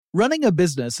Running a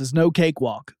business is no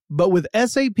cakewalk, but with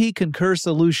SAP Concur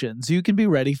Solutions, you can be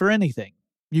ready for anything.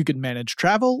 You can manage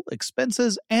travel,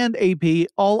 expenses, and AP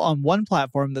all on one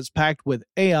platform that's packed with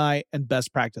AI and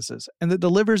best practices, and that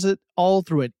delivers it all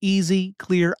through an easy,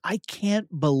 clear, I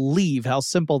can't believe how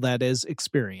simple that is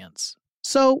experience.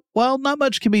 So, while not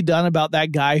much can be done about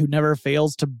that guy who never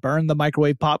fails to burn the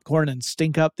microwave popcorn and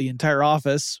stink up the entire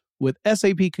office, with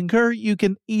SAP Concur, you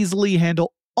can easily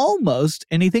handle almost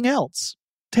anything else.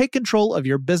 Take control of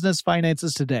your business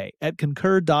finances today at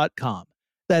Concur.com.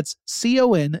 That's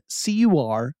CONCUR.com.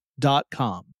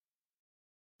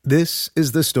 This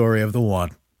is the story of the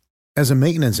one. As a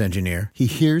maintenance engineer, he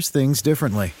hears things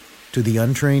differently. To the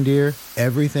untrained ear,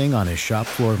 everything on his shop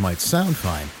floor might sound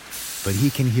fine, but he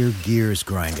can hear gears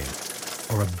grinding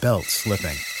or a belt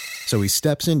slipping. So he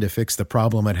steps in to fix the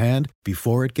problem at hand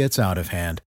before it gets out of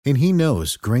hand. And he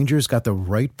knows Grainger's got the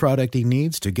right product he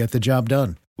needs to get the job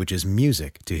done, which is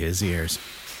music to his ears.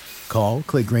 Call,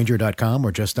 click Grainger.com,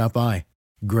 or just stop by.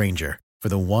 Grainger, for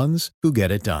the ones who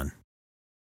get it done.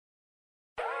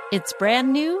 It's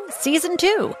brand new, Season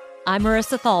 2. I'm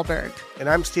Marissa Thalberg. And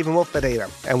I'm Stephen Wolf-Bedeta.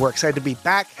 And we're excited to be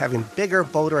back having bigger,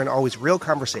 bolder, and always real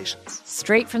conversations.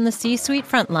 Straight from the C-suite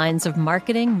front lines of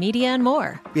marketing, media, and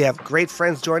more. We have great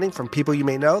friends joining from people you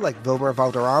may know, like Wilmer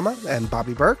Valderrama and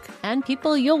Bobby Burke. And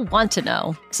people you'll want to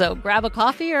know. So grab a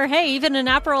coffee or, hey, even an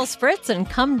Aperol Spritz and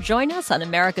come join us on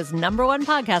America's #1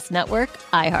 podcast network,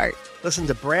 iHeart. Listen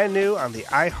to Brand New on the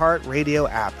iHeart Radio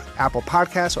app, Apple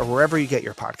Podcasts, or wherever you get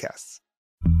your podcasts.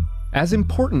 As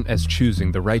important as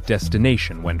choosing the right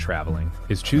destination when traveling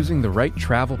is choosing the right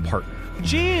travel partner.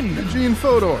 Gene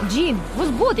Fodor. Gene, was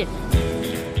good.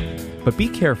 But be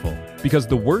careful, because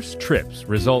the worst trips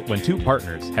result when two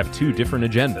partners have two different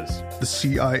agendas. The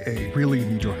CIA really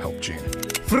need your help, Gene.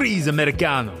 Freeze,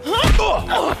 Americano.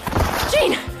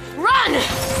 Gene, run!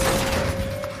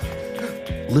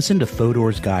 Listen to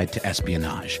Fodor's Guide to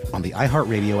Espionage on the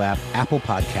iHeartRadio app, Apple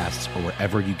Podcasts, or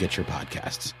wherever you get your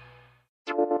podcasts.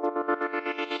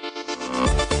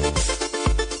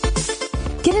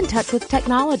 Get in touch with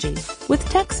technology with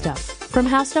Tech Stuff from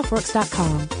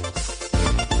HowStuffWorks.com.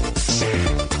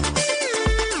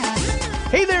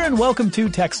 Hey there and welcome to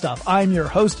Tech Stuff. I'm your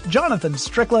host, Jonathan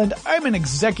Strickland. I'm an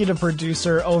executive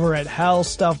producer over at How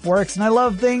Stuff Works, and I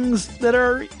love things that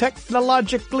are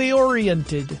technologically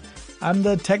oriented. I'm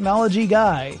the technology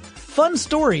guy. Fun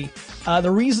story.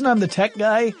 The reason I'm the tech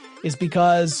guy is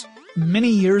because many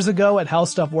years ago at How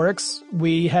Stuff Works,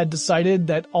 we had decided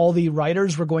that all the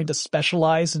writers were going to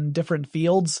specialize in different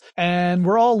fields, and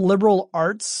we're all liberal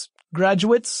arts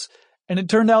graduates, and it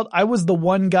turned out I was the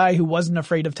one guy who wasn't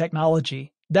afraid of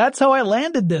technology. That's how I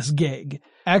landed this gig.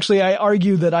 Actually, I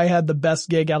argue that I had the best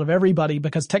gig out of everybody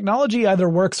because technology either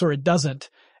works or it doesn't.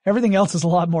 Everything else is a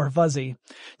lot more fuzzy.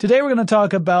 Today we're going to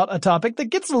talk about a topic that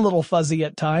gets a little fuzzy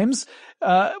at times.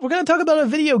 We're going to talk about a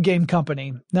video game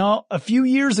company. Now, a few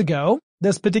years ago,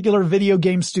 this particular video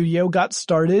game studio got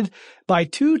started by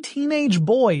two teenage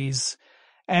boys.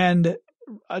 And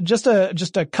just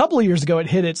a couple of years ago, it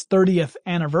hit its 30th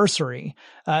anniversary.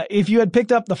 If you had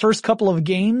picked up the first couple of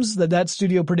games that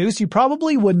studio produced, you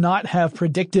probably would not have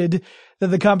predicted that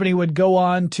the company would go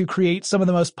on to create some of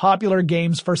the most popular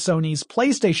games for Sony's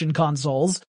PlayStation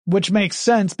consoles, which makes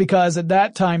sense because at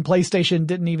that time PlayStation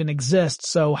didn't even exist,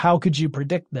 so how could you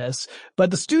predict this?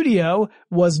 But the studio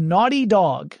was Naughty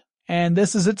Dog, and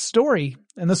this is its story.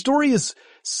 And the story is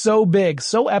so big,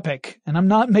 so epic, and I'm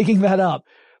not making that up,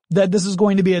 that this is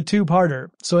going to be a two-parter.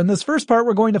 So in this first part,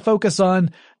 we're going to focus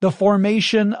on the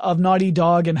formation of Naughty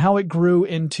Dog and how it grew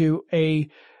into a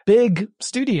big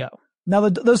studio. Now,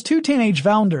 those two teenage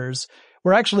founders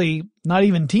were actually not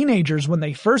even teenagers when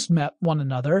they first met one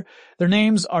another. Their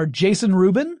names are Jason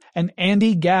Rubin and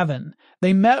Andy Gavin.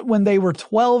 They met when they were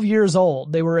 12 years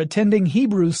old. They were attending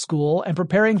Hebrew school and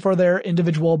preparing for their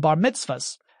individual bar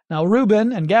mitzvahs. Now,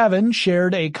 Rubin and Gavin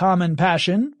shared a common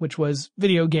passion, which was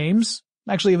video games.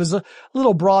 Actually, it was a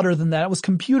little broader than that. It was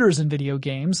computers and video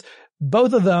games.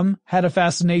 Both of them had a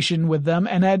fascination with them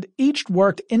and had each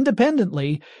worked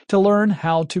independently to learn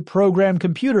how to program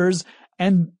computers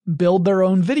and build their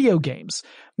own video games.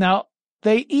 Now,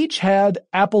 they each had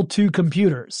Apple II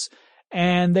computers,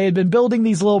 and they had been building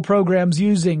these little programs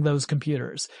using those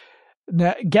computers.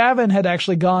 Now, Gavin had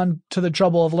actually gone to the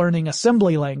trouble of learning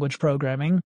assembly language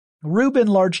programming. Rubin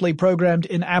largely programmed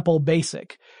in Apple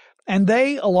Basic. And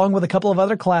they, along with a couple of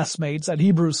other classmates at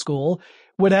Hebrew school,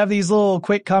 would have these little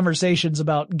quick conversations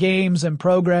about games and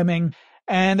programming,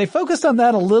 and they focused on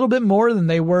that a little bit more than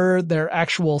they were their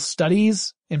actual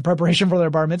studies in preparation for their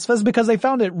bar mitzvahs because they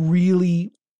found it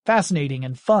really fascinating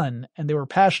and fun, and they were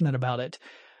passionate about it.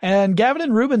 And Gavin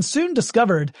and Rubin soon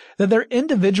discovered that their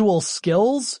individual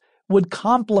skills would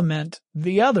complement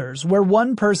the others, where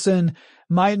one person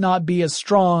might not be as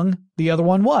strong, the other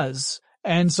one was.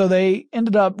 And so they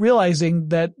ended up realizing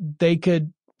that they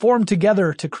could form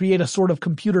together to create a sort of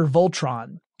computer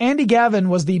Voltron. Andy Gavin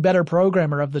was the better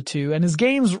programmer of the two, and his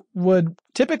games would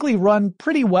typically run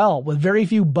pretty well with very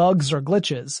few bugs or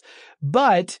glitches.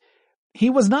 But he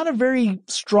was not a very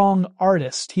strong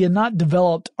artist. He had not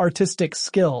developed artistic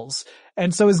skills,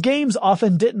 and so his games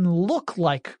often didn't look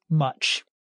like much.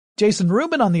 Jason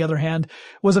Rubin, on the other hand,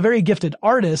 was a very gifted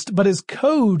artist, but his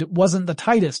code wasn't the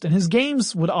tightest, and his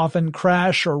games would often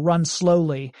crash or run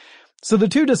slowly. So the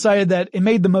two decided that it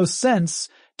made the most sense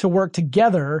to work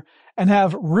together and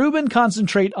have Rubin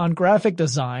concentrate on graphic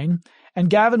design, and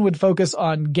Gavin would focus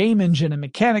on game engine and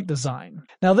mechanic design.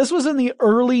 Now, this was in the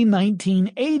early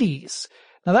 1980s.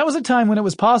 Now, that was a time when it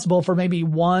was possible for maybe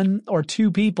one or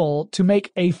two people to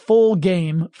make a full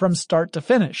game from start to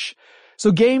finish.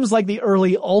 So games like the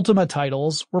early Ultima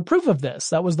titles were proof of this.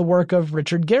 That was the work of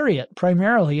Richard Garriott,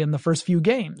 primarily in the first few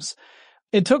games.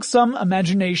 It took some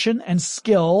imagination and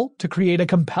skill to create a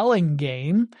compelling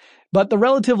game, but the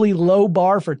relatively low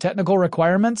bar for technical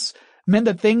requirements meant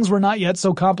that things were not yet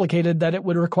so complicated that it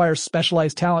would require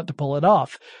specialized talent to pull it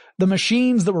off. The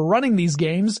machines that were running these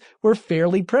games were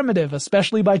fairly primitive,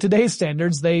 especially by today's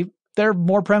standards. They're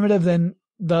more primitive than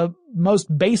the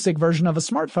most basic version of a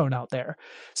smartphone out there.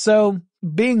 So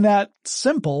being that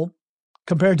simple,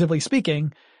 comparatively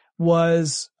speaking,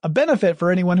 was a benefit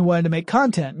for anyone who wanted to make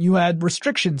content. You had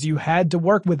restrictions you had to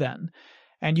work within,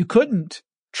 and you couldn't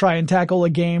try and tackle a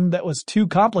game that was too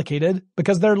complicated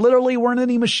because there literally weren't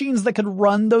any machines that could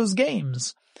run those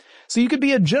games. So you could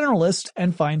be a generalist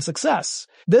and find success.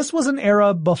 This was an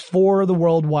era before the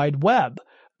World Wide Web.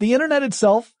 The internet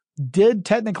itself did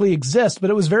technically exist, but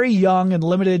it was very young and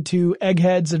limited to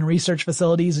eggheads and research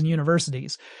facilities and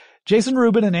universities. Jason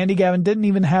Rubin and Andy Gavin didn't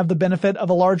even have the benefit of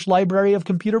a large library of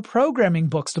computer programming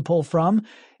books to pull from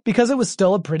because it was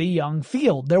still a pretty young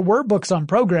field. There were books on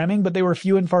programming, but they were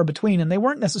few and far between, and they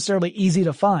weren't necessarily easy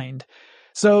to find.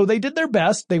 So they did their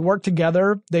best. They worked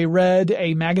together. They read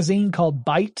a magazine called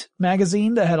Byte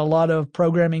magazine that had a lot of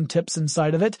programming tips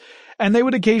inside of it. And they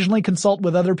would occasionally consult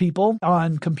with other people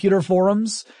on computer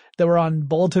forums that were on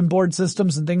bulletin board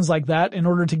systems and things like that in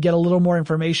order to get a little more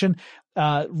information.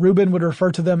 Rubin would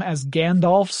refer to them as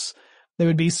Gandalfs. They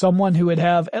would be someone who would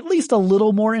have at least a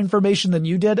little more information than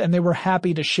you did, and they were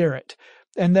happy to share it.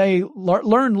 And they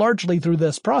learned largely through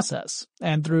this process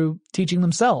and through teaching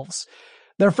themselves.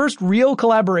 Their first real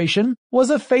collaboration was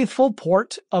a faithful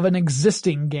port of an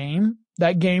existing game.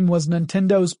 That game was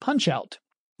Nintendo's Punch-Out!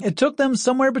 It took them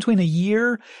somewhere between a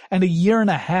year and a year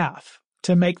and a half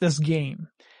to make this game.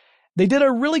 They did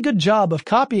a really good job of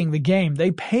copying the game.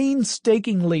 They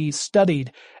painstakingly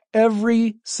studied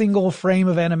every single frame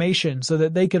of animation so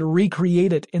that they could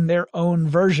recreate it in their own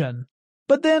version.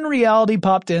 But then reality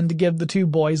popped in to give the two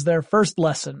boys their first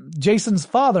lesson. Jason's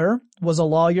father was a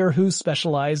lawyer who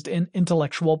specialized in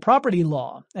intellectual property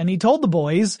law, and he told the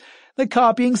boys that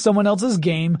copying someone else's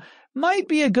game might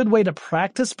be a good way to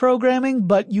practice programming,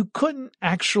 but you couldn't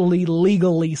actually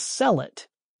legally sell it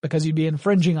because you'd be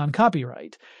infringing on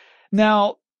copyright.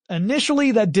 Now,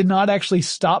 initially that did not actually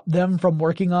stop them from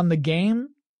working on the game,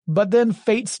 but then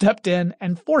fate stepped in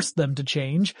and forced them to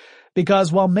change,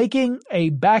 because while making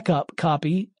a backup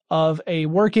copy of a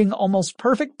working, almost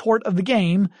perfect port of the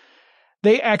game,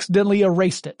 they accidentally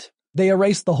erased it. They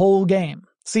erased the whole game.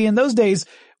 See, in those days,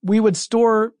 we would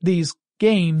store these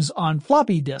games on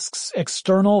floppy disks,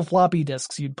 external floppy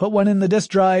disks. You'd put one in the disk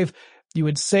drive, you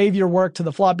would save your work to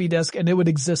the floppy disk, and it would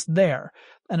exist there.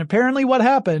 And apparently what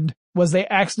happened was they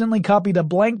accidentally copied a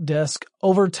blank disk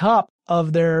over top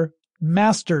of their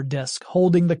master disk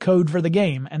holding the code for the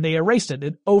game, and they erased it.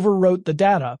 It overwrote the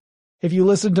data. If you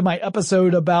listen to my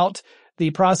episode about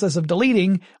the process of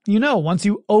deleting, you know once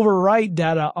you overwrite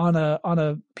data on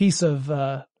a piece of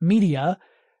media,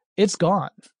 it's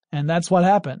gone. And that's what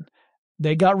happened.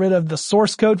 They got rid of the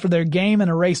source code for their game and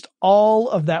erased all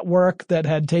of that work that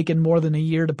had taken more than a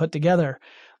year to put together.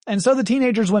 And so the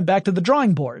teenagers went back to the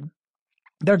drawing board.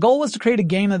 Their goal was to create a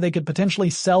game that they could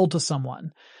potentially sell to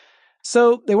someone.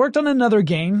 So they worked on another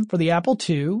game for the Apple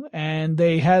II, and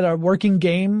they had a working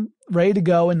game ready to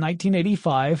go in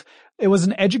 1985. It was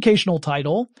an educational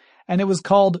title, and it was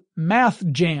called Math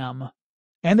Jam.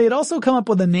 And they had also come up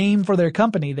with a name for their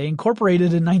company. They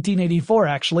incorporated in 1984,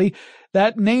 actually.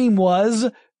 That name was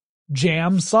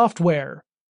Jam Software.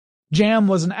 Jam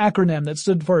was an acronym that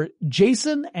stood for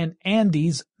Jason and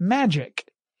Andy's Magic.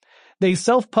 They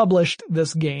self-published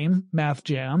this game, Math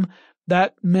Jam.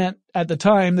 That meant at the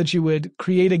time that you would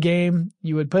create a game,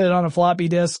 you would put it on a floppy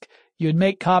disk, you would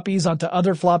make copies onto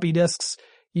other floppy disks,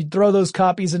 you'd throw those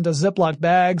copies into Ziploc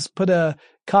bags, put a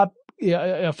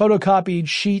photocopied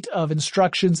sheet of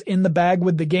instructions in the bag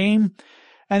with the game,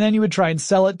 and then you would try and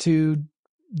sell it to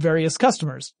various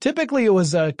customers. Typically it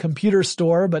was a computer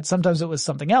store, but sometimes it was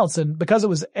something else. And because it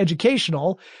was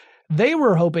educational, they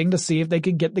were hoping to see if they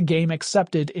could get the game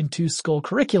accepted into school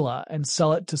curricula and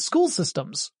sell it to school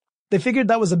systems. They figured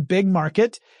that was a big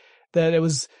market, that it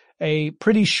was a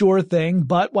pretty sure thing,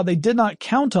 but what they did not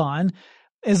count on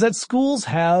is that schools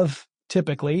have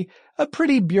typically a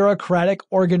pretty bureaucratic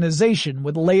organization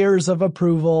with layers of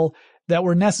approval that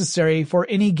were necessary for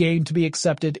any game to be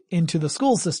accepted into the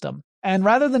school system. And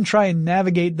rather than try and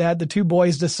navigate that, the two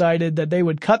boys decided that they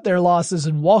would cut their losses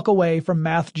and walk away from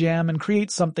Math Jam and create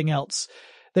something else.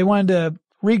 They wanted to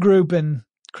regroup and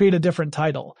create a different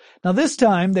title. Now this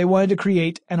time they wanted to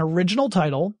create an original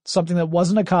title, something that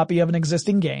wasn't a copy of an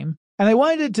existing game, and they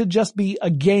wanted it to just be a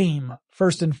game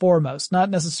first and foremost, not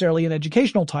necessarily an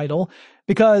educational title,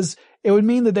 because it would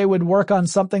mean that they would work on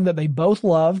something that they both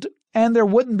loved, and there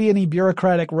wouldn't be any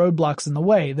bureaucratic roadblocks in the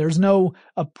way. There's no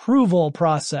approval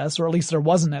process, or at least there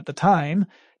wasn't at the time,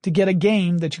 to get a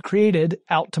game that you created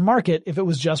out to market if it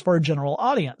was just for a general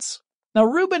audience. Now,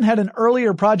 Ruben had an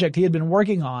earlier project he had been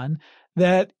working on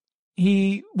that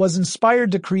he was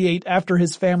inspired to create after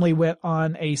his family went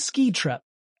on a ski trip.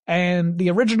 And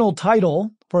the original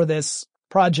title for this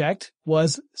project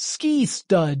was Ski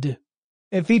Stud.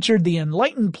 It featured the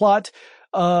enlightened plot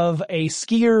of a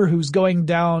skier who's going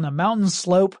down a mountain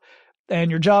slope,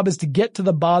 and your job is to get to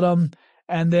the bottom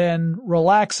and then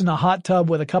relax in a hot tub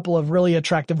with a couple of really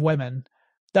attractive women.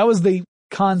 That was the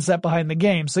concept behind the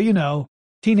game. So, you know,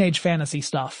 teenage fantasy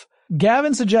stuff.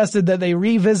 Gavin suggested that they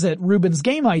revisit Ruben's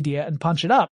game idea and punch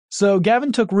it up. So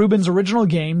Gavin took Ruben's original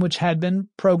game, which had been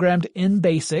programmed in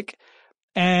BASIC,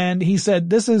 and he said,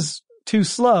 this is too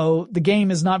slow. The game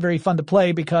is not very fun to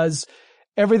play because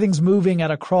everything's moving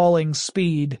at a crawling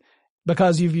speed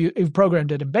because you've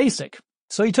programmed it in BASIC.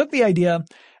 So he took the idea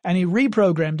and he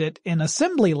reprogrammed it in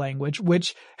assembly language,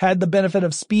 which had the benefit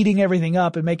of speeding everything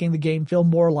up and making the game feel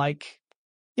more like,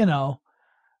 you know,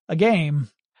 a game.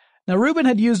 Now, Ruben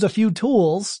had used a few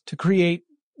tools to create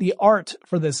the art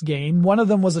for this game. One of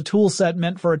them was a tool set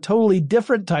meant for a totally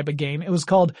different type of game. It was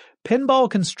called Pinball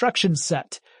Construction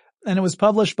Set, and it was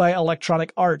published by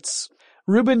Electronic Arts.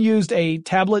 Ruben used a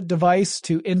tablet device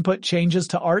to input changes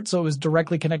to art, so it was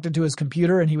directly connected to his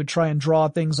computer, and he would try and draw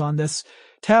things on this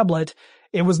tablet.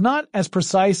 It was not as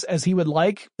precise as he would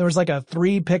like. There was like a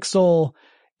 3-pixel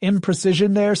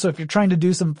imprecision there, so if you're trying to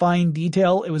do some fine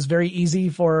detail, it was very easy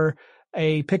for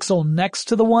a pixel next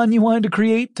to the one you wanted to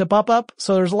create to pop up.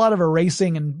 So there's a lot of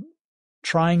erasing and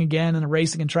trying again and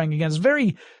erasing and trying again. It's a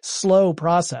very slow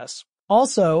process.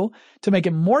 Also, to make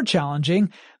it more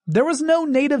challenging, there was no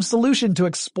native solution to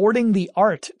exporting the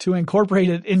art to incorporate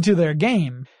it into their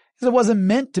game, because it wasn't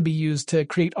meant to be used to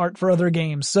create art for other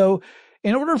games. So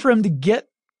in order for him to get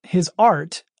his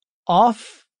art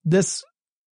off this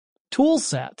tool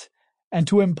set and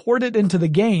to import it into the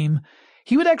game,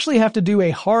 he would actually have to do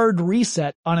a hard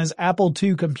reset on his Apple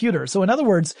II computer. So in other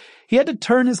words, he had to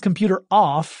turn his computer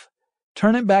off,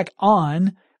 turn it back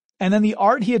on, and then the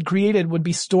art he had created would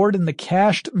be stored in the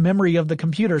cached memory of the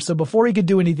computer. So before he could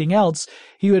do anything else,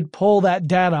 he would pull that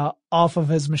data off of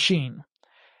his machine,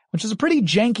 which is a pretty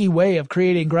janky way of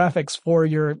creating graphics for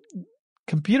your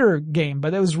computer game,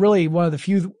 but it was really one of the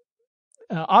few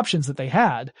options that they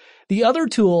had. The other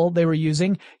tool they were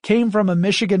using came from a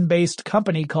Michigan-based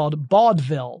company called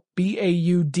Baudville,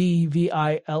 Baudville.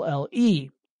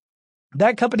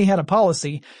 That company had a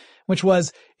policy, which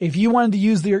was if you wanted to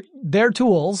use their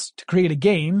tools to create a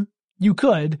game, you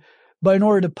could, but in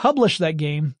order to publish that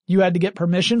game, you had to get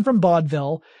permission from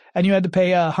Baudville, and you had to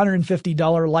pay a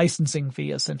 $150 licensing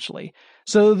fee, essentially.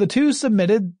 So the two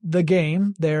submitted the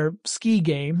game, their ski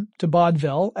game, to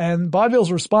Baudville, and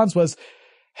Baudville's response was,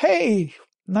 hey,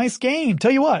 nice game. Tell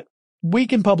you what, we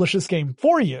can publish this game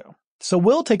for you. So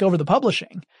we'll take over the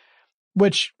publishing,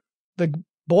 which the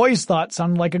boys thought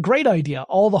sounded like a great idea.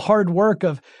 All the hard work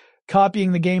of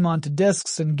copying the game onto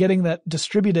discs and getting that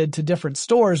distributed to different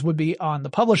stores would be on the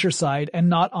publisher side and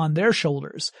not on their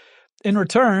shoulders. In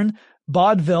return,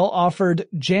 Baudville offered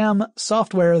Jam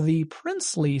Software the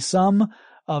princely sum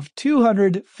of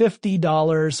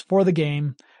 $250 for the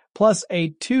game, plus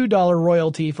a $2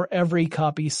 royalty for every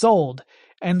copy sold,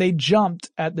 and they jumped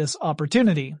at this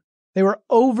opportunity. They were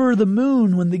over the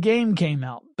moon when the game came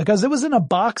out, because it was in a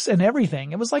box and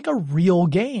everything. It was like a real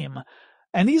game.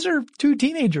 And these are two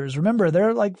teenagers. Remember,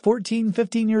 they're like 14,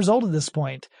 15 years old at this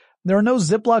point. There were no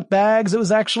Ziploc bags. It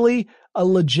was actually a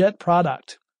legit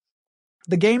product.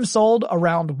 The game sold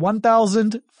around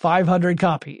 1,500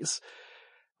 copies,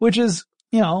 which is,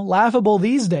 laughable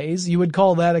these days. You would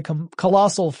call that a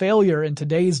colossal failure in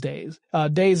today's days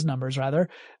numbers rather.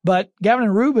 But Gavin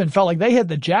and Rubin felt like they hit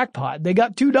the jackpot. They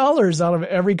got $2 out of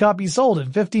every copy sold,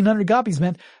 and 1,500 copies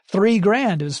meant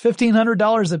 $3,000. It was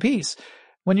 $1,500 a piece.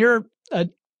 When you're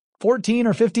 14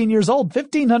 or 15 years old,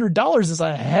 $1,500 is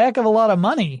a heck of a lot of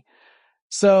money.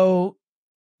 So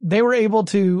they were able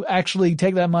to actually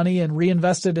take that money and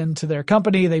reinvest it into their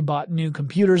company. They bought new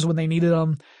computers when they needed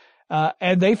them.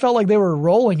 And they felt like they were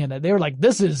rolling in it. They were like,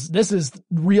 this is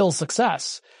real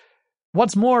success.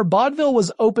 What's more, Baudeville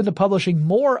was open to publishing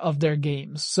more of their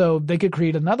games, so they could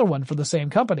create another one for the same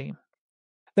company.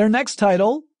 Their next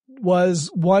title was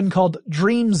one called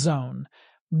Dream Zone.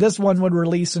 This one would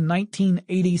release in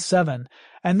 1987.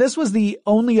 And this was the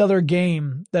only other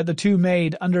game that the two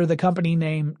made under the company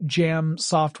name Jam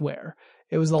Software.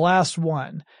 It was the last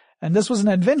one. And this was an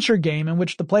adventure game in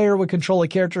which the player would control a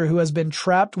character who has been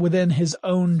trapped within his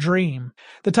own dream.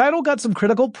 The title got some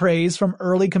critical praise from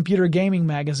early computer gaming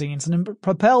magazines and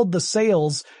propelled the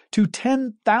sales to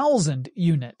 10,000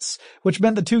 units, which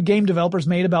meant the two game developers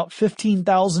made about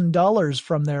 $15,000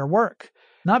 from their work.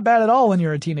 Not bad at all when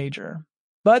you're a teenager.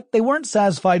 But they weren't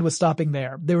satisfied with stopping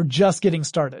there. They were just getting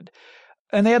started.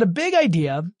 And they had a big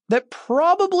idea that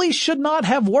probably should not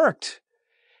have worked.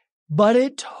 But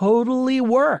it totally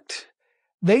worked.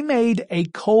 They made a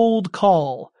cold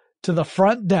call to the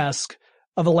front desk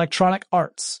of Electronic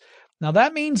Arts. Now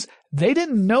that means they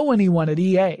didn't know anyone at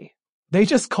EA. They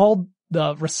just called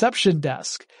the reception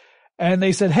desk and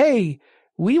they said, hey,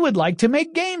 we would like to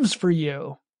make games for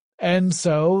you. And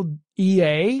so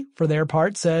EA, for their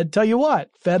part, said, tell you what,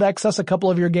 FedEx us a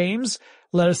couple of your games,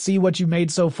 let us see what you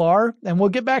made so far, and we'll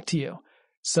get back to you.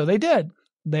 So they did.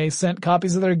 They sent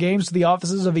copies of their games to the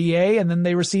offices of EA, and then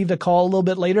they received a call a little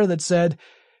bit later that said,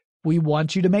 we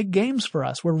want you to make games for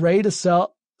us. We're ready to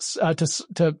sell,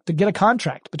 to get a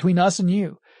contract between us and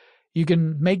you. You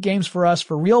can make games for us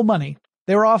for real money.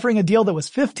 They were offering a deal that was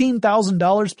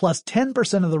 $15,000 plus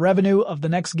 10% of the revenue of the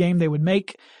next game they would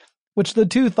make, which the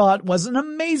two thought was an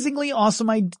amazingly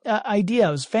awesome idea.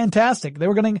 It was fantastic. They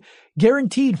were getting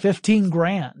guaranteed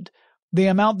 $15,000. The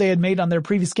amount they had made on their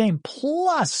previous game,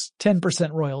 plus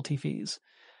 10% royalty fees.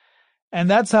 And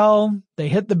that's how they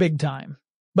hit the big time.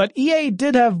 But EA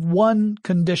did have one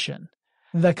condition.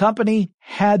 The company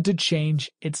had to change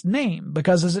its name,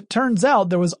 because as it turns out,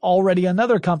 there was already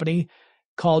another company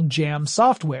called Jam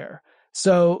Software.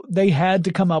 So they had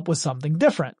to come up with something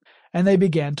different, and they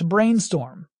began to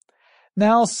brainstorm.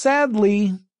 Now,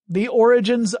 sadly, the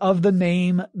origins of the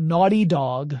name Naughty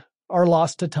Dog are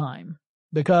lost to time,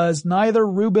 because neither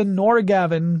Rubin nor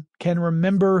Gavin can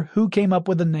remember who came up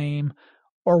with the name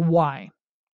or why.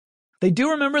 They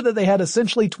do remember that they had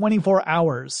essentially 24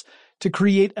 hours to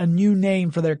create a new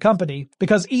name for their company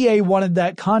because EA wanted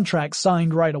that contract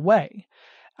signed right away.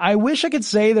 I wish I could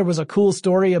say there was a cool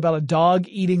story about a dog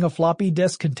eating a floppy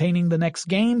disk containing the next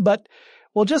game, but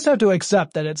we'll just have to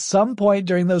accept that at some point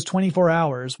during those 24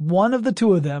 hours, one of the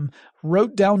two of them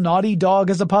wrote down Naughty Dog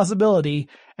as a possibility,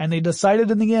 and they decided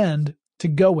in the end to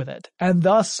go with it, and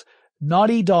thus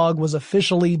Naughty Dog was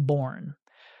officially born.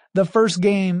 The first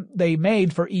game they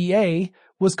made for EA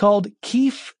was called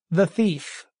Keef the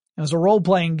Thief. It was a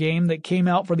role-playing game that came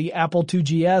out for the Apple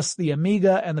IIgs, the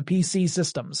Amiga, and the PC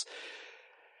systems.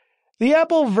 The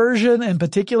Apple version in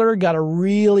particular got a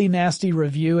really nasty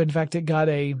review. In fact, it got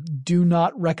a do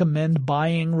not recommend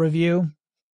buying review.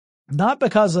 Not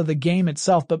because of the game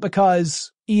itself, but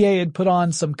because EA had put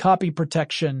on some copy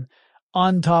protection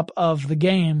on top of the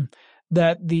game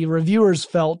that the reviewers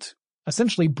felt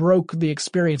essentially broke the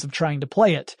experience of trying to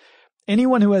play it.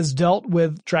 Anyone who has dealt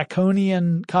with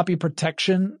draconian copy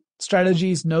protection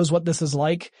strategies knows what this is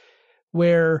like,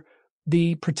 where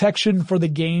the protection for the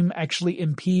game actually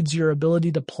impedes your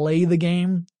ability to play the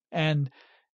game and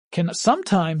can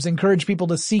sometimes encourage people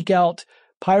to seek out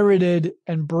pirated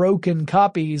and broken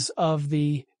copies of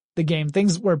the game,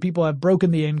 things where people have broken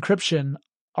the encryption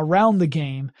around the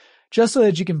game just so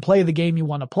that you can play the game you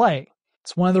want to play.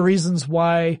 It's one of the reasons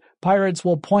why pirates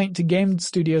will point to game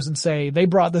studios and say they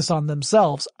brought this on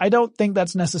themselves. I don't think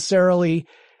that's necessarily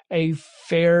a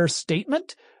fair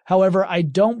statement. However, I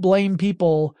don't blame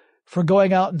people for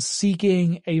going out and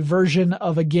seeking a version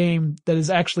of a game that is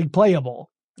actually playable.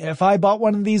 If I bought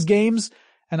one of these games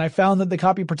and I found that the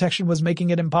copy protection was making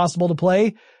it impossible to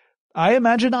play, I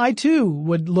imagine I too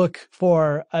would look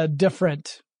for a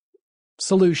different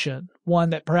solution,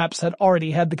 one that perhaps had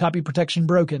already had the copy protection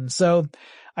broken. So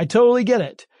I totally get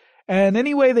it. And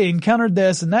anyway, they encountered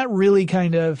this, and that really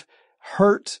kind of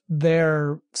hurt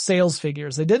their sales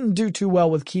figures. They didn't do too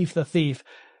well with Keith the Thief.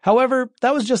 However,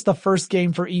 that was just the first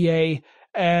game for EA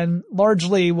and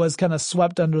largely was kind of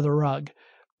swept under the rug.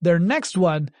 Their next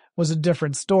one was a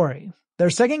different story. Their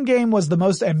second game was the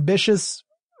most ambitious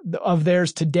of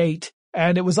theirs to date,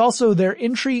 and it was also their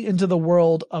entry into the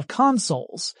world of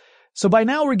consoles. So by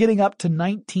now we're getting up to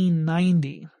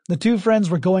 1990. The two friends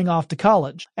were going off to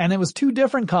college, and it was two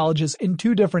different colleges in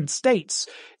two different states.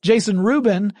 Jason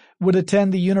Rubin would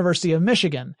attend the University of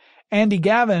Michigan. Andy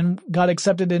Gavin got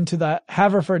accepted into the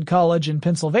Haverford College in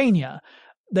Pennsylvania.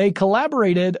 They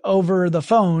collaborated over the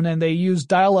phone and they used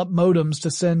dial-up modems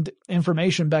to send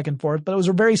information back and forth, but it was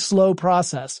a very slow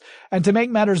process. And to make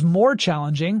matters more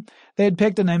challenging, they had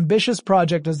picked an ambitious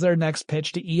project as their next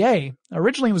pitch to EA.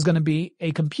 Originally it was going to be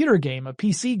a computer game, a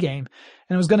PC game,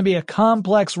 and it was going to be a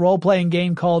complex role-playing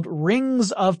game called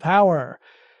Rings of Power.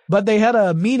 But they had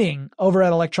a meeting over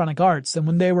at Electronic Arts, and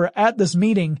when they were at this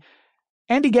meeting,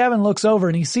 Andy Gavin looks over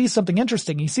and he sees something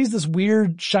interesting. He sees this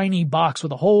weird shiny box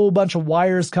with a whole bunch of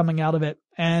wires coming out of it,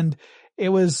 and it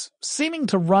was seeming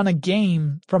to run a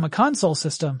game from a console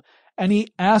system. And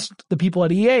he asked the people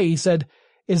at EA, he said,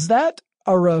 "Is that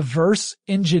a reverse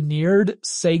engineered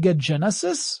Sega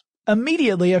Genesis?"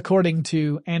 Immediately, according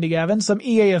to Andy Gavin, some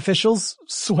EA officials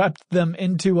swept them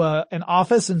into an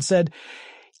office and said,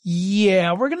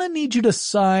 "Yeah, we're going to need you to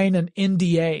sign an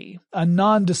NDA, a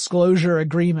non-disclosure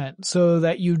agreement, so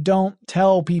that you don't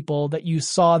tell people that you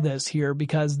saw this here,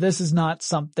 because this is not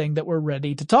something that we're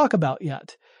ready to talk about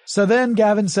yet." So then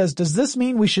Gavin says, "Does this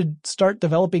mean we should start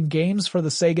developing games for the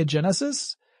Sega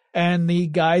Genesis?" And the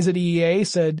guys at EA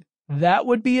said, "That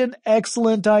would be an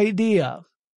excellent idea.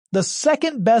 The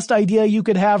second best idea you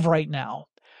could have right now.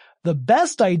 The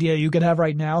best idea you could have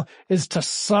right now is to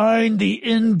sign the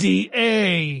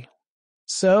NDA."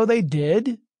 So they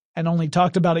did, and only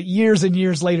talked about it years and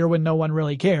years later when no one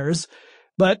really cares.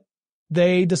 But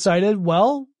they decided,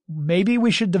 well, maybe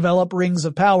we should develop Rings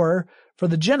of Power for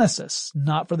the Genesis,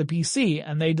 not for the PC,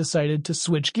 and they decided to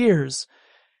switch gears.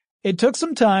 It took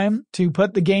some time to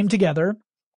put the game together,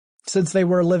 since they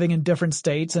were living in different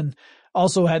states and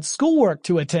also had schoolwork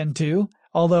to attend to.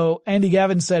 Although Andy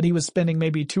Gavin said he was spending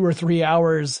maybe 2 or 3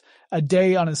 hours a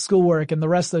day on his schoolwork and the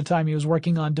rest of the time he was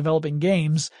working on developing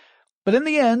games. But in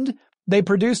the end, they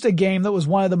produced a game that was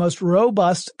one of the most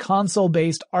robust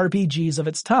console-based RPGs of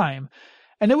its time.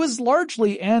 And it was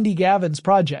largely Andy Gavin's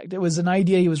project. It was an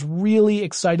idea he was really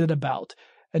excited about.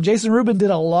 And Jason Rubin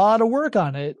did a lot of work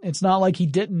on it. It's not like he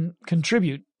didn't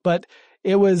contribute, but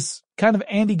it was kind of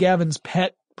Andy Gavin's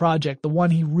pet project, the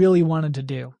one he really wanted to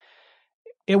do.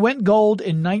 It went gold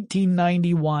in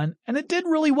 1991, and it did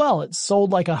really well. It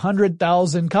sold like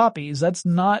 100,000 copies. That's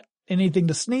not anything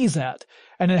to sneeze at.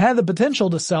 And it had the potential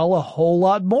to sell a whole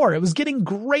lot more. It was getting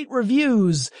great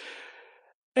reviews.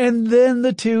 And then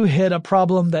the two hit a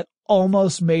problem that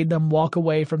almost made them walk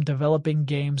away from developing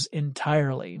games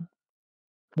entirely.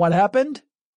 What happened?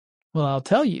 Well, I'll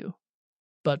tell you.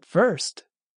 But first,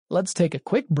 let's take a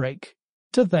quick break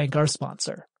to thank our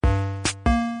sponsor.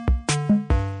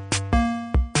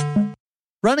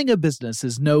 Running a business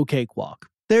is no cakewalk.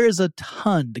 There is a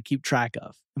ton to keep track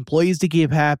of. Employees to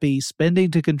keep happy,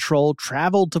 spending to control,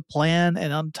 travel to plan,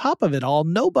 and on top of it all,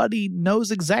 nobody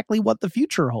knows exactly what the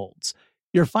future holds.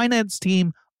 Your finance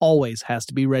team always has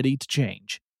to be ready to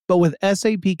change. But with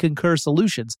SAP Concur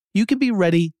Solutions, you can be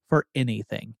ready for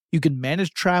anything. You can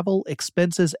manage travel,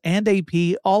 expenses, and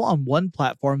AP all on one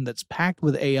platform that's packed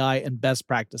with AI and best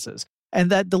practices. And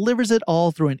that delivers it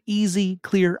all through an easy,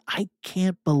 clear, I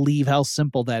can't believe how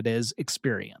simple that is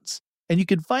experience. And you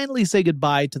can finally say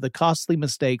goodbye to the costly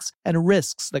mistakes and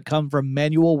risks that come from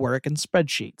manual work and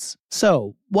spreadsheets.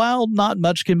 So, while not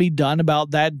much can be done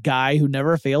about that guy who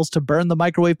never fails to burn the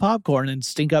microwave popcorn and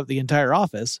stink up the entire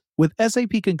office, with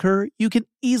SAP Concur, you can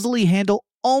easily handle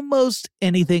almost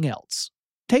anything else.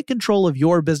 Take control of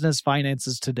your business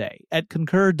finances today at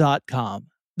Concur.com.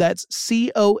 That's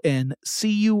CONCUR.com.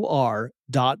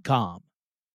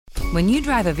 When you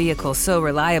drive a vehicle so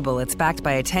reliable it's backed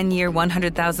by a 10-year,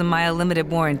 100,000-mile limited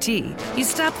warranty, you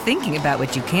stop thinking about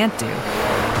what you can't do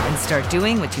and start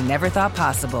doing what you never thought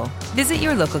possible. Visit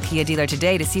your local Kia dealer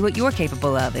today to see what you're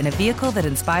capable of in a vehicle that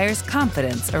inspires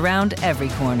confidence around every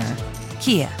corner.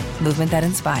 Kia, movement that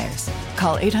inspires.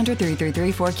 Call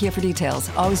 800-333-4KIA for details.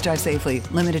 Always drive safely.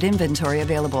 Limited inventory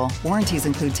available. Warranties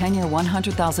include 10-year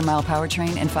 100,000-mile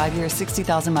powertrain and 5-year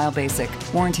 60,000-mile basic.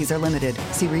 Warranties are limited.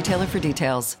 See retailer for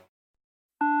details.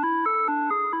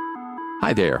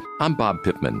 Hi there, I'm Bob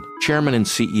Pittman, Chairman and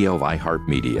CEO of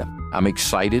iHeartMedia. I'm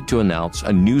excited to announce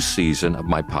a new season of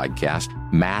my podcast,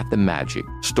 Math and Magic,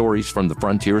 Stories from the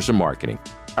Frontiers of Marketing.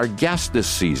 Our guests this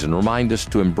season remind us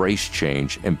to embrace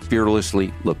change and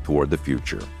fearlessly look toward the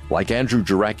future. Like Andrew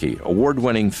Jarecki,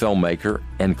 award-winning filmmaker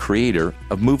and creator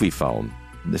of Moviefone.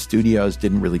 The studios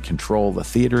didn't really control the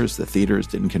theaters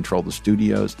didn't control the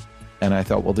studios. And I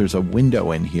thought, well, there's a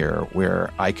window in here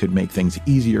where I could make things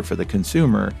easier for the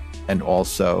consumer and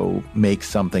also make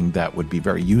something that would be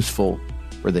very useful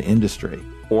for the industry.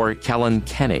 Or Kellen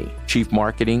Kenny, Chief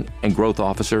Marketing and Growth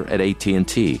Officer at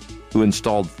AT&T, who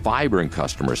installed fiber in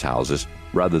customers' houses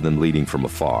rather than leading from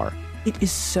afar. It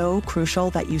is so crucial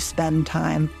that you spend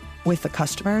time with the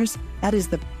customers. That is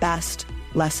the best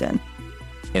lesson.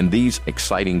 In these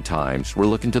exciting times, we're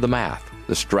looking to the math,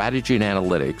 the strategy and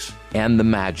analytics, and the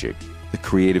magic, the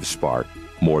creative spark,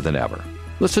 more than ever.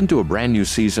 Listen to a brand new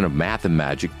season of Math and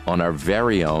Magic on our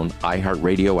very own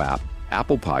iHeartRadio app,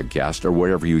 Apple Podcast, or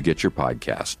wherever you get your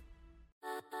podcast.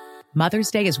 Mother's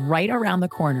Day is right around the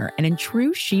corner, and in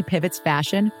true She Pivots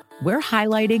fashion, we're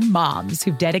highlighting moms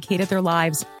who've dedicated their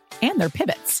lives and their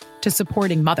pivots to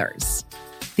supporting mothers.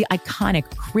 The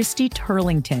iconic Christy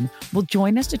Turlington will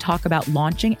join us to talk about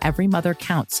launching Every Mother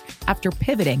Counts after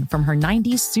pivoting from her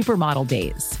 90s supermodel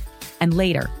days. And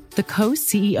later, the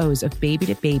co-CEOs of Baby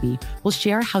to Baby will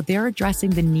share how they're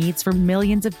addressing the needs for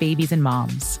millions of babies and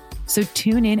moms. So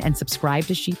tune in and subscribe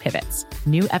to She Pivots.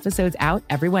 New episodes out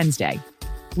every Wednesday.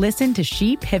 Listen to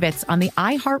She Pivots on the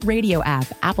iHeartRadio app,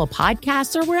 Apple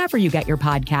Podcasts, or wherever you get your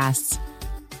podcasts.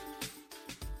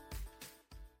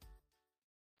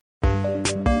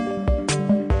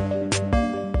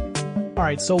 All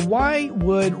right, so why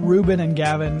would Ruben and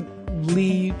Gavin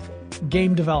leave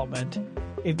game development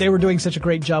if they were doing such a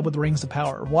great job with Rings of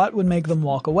Power? What would make them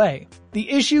walk away? The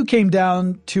issue came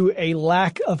down to a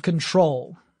lack of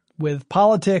control with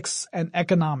politics and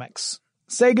economics.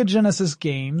 Sega Genesis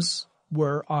games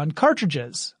were on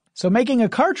cartridges. So making a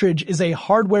cartridge is a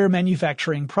hardware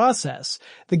manufacturing process.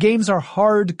 The games are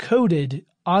hard-coded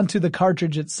onto the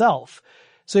cartridge itself.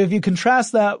 So if you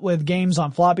contrast that with games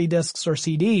on floppy disks or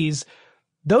CDs,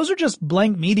 those are just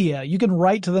blank media. You can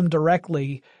write to them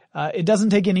directly. It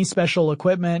doesn't take any special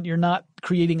equipment. You're not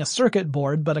creating a circuit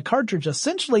board, but a cartridge,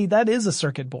 essentially, that is a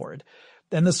circuit board.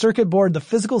 And the circuit board, the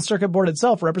physical circuit board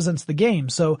itself represents the game.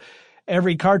 So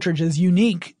every cartridge is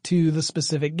unique to the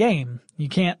specific game. You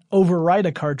can't overwrite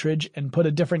a cartridge and put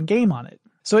a different game on it.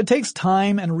 So it takes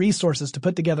time and resources to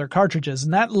put together cartridges,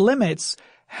 and that limits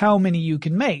how many you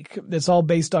can make. It's all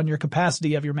based on your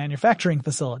capacity of your manufacturing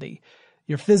facility.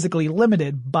 You're physically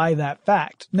limited by that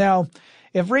fact. Now,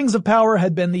 if Rings of Power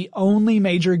had been the only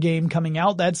major game coming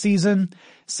out that season,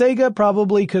 Sega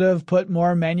probably could have put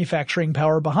more manufacturing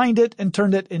power behind it and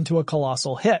turned it into a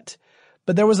colossal hit.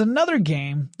 But there was another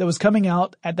game that was coming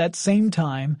out at that same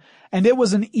time, and it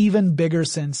was an even bigger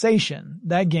sensation.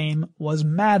 That game was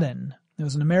Madden. It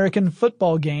was an American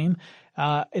football game.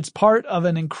 It's part of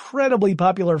an incredibly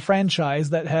popular franchise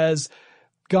that has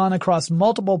gone across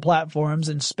multiple platforms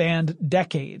and spanned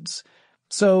decades.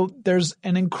 So there's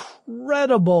an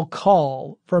incredible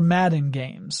call for Madden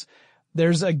games.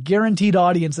 There's a guaranteed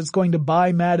audience that's going to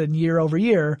buy Madden year over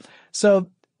year. So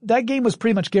that game was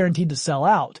pretty much guaranteed to sell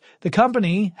out. The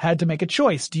company had to make a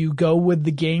choice. Do you go with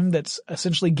the game that's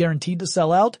essentially guaranteed to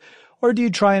sell out, or do you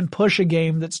try and push a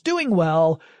game that's doing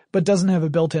well but doesn't have a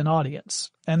built-in audience?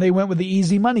 And they went with the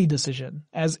easy money decision,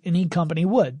 as any company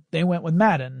would. They went with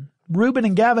Madden. Ruben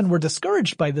and Gavin were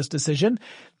discouraged by this decision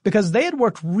because they had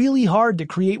worked really hard to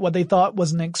create what they thought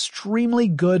was an extremely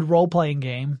good role-playing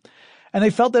game, and they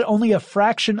felt that only a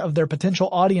fraction of their potential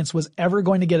audience was ever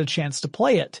going to get a chance to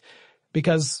play it,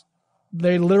 because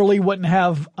they literally wouldn't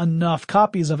have enough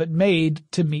copies of it made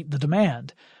to meet the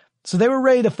demand. So they were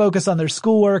ready to focus on their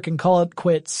schoolwork and call it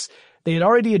quits. They had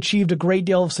already achieved a great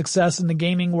deal of success in the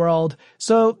gaming world,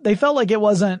 so they felt like it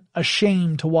wasn't a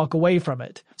shame to walk away from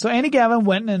it. So Andy Gavin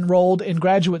went and enrolled in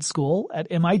graduate school at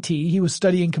MIT. He was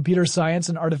studying computer science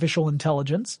and artificial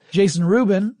intelligence. Jason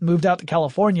Rubin moved out to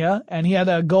California, and he had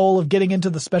a goal of getting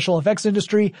into the special effects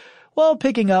industry while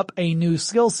picking up a new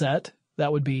skill set.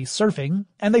 That would be surfing.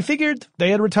 And they figured they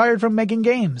had retired from making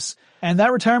games. And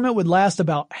that retirement would last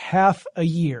about half a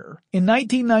year. In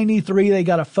 1993, they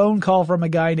got a phone call from a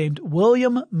guy named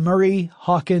William Murray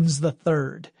Hawkins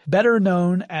III, better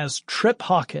known as Trip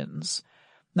Hawkins.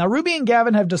 Now, Ruby and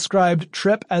Gavin have described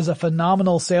Trip as a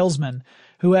phenomenal salesman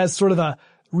who has sort of a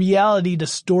reality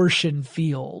distortion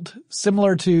field,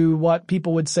 similar to what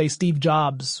people would say Steve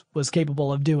Jobs was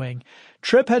capable of doing.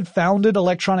 Tripp had founded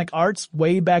Electronic Arts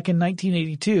way back in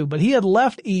 1982, but he had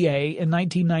left EA in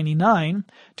 1999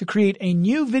 to create a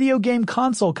new video game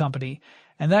console company,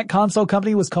 and that console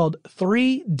company was called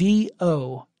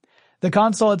 3DO. The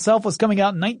console itself was coming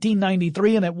out in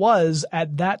 1993, and it was,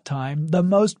 at that time, the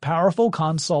most powerful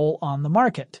console on the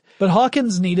market. But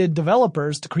Hawkins needed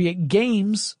developers to create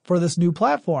games for this new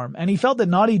platform, and he felt that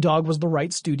Naughty Dog was the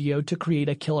right studio to create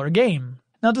a killer game.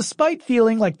 Now, despite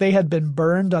feeling like they had been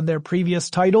burned on their previous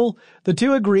title, the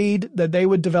two agreed that they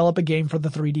would develop a game for the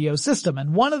 3DO system.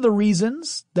 And one of the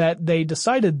reasons that they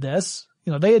decided this,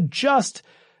 they had just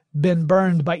been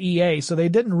burned by EA, so they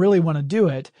didn't really want to do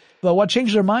it. But what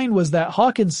changed their mind was that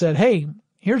Hawkins said, hey,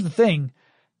 here's the thing.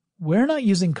 We're not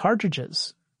using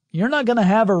cartridges. You're not going to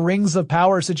have a Rings of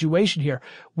Power situation here.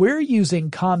 We're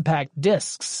using compact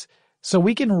discs. So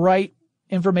we can write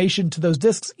information to those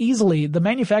discs easily. The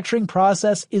manufacturing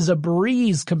process is a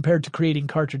breeze compared to creating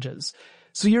cartridges.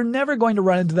 So you're never going to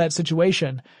run into that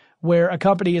situation where a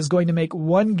company is going to make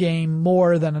one game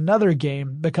more than another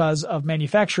game because of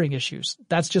manufacturing issues.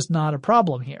 That's just not a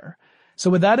problem here.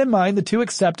 So with that in mind, the two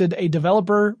accepted a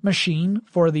developer machine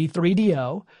for the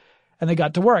 3DO, and they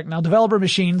got to work. Now, developer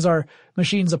machines are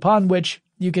machines upon which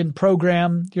you can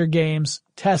program your games,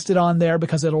 test it on there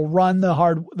because it'll run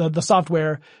the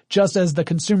software just as the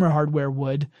consumer hardware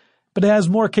would, but it has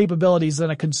more capabilities than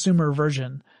a consumer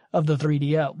version of the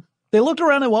 3DO. They looked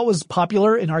around at what was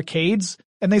popular in arcades,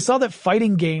 and they saw that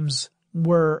fighting games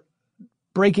were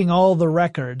breaking all the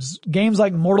records. Games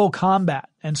like Mortal Kombat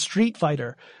and Street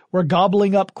Fighter were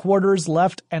gobbling up quarters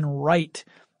left and right.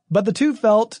 But the two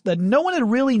felt that no one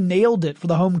had really nailed it for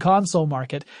the home console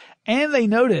market, and they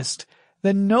noticed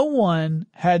that no one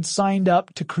had signed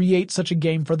up to create such a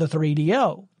game for the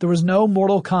 3DO. There was no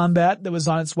Mortal Kombat that was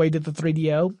on its way to the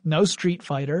 3DO, no Street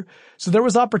Fighter, so there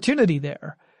was opportunity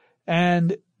there.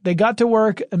 And they got to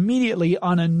work immediately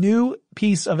on a new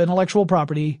piece of intellectual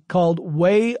property called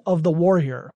Way of the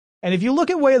Warrior. And if you look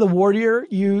at Way of the Warrior,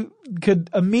 you could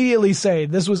immediately say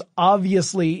this was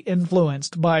obviously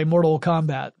influenced by Mortal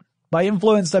Kombat. By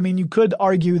influenced, I mean you could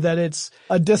argue that it's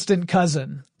a distant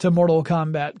cousin to Mortal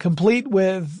Kombat, complete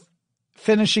with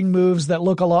finishing moves that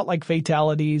look a lot like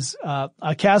fatalities,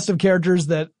 a cast of characters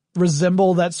that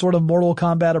resemble that sort of Mortal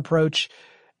Kombat approach.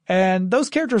 And those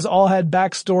characters all had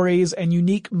backstories and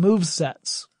unique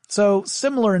movesets. So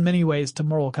similar in many ways to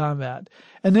Mortal Kombat.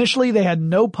 Initially, they had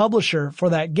no publisher for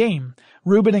that game.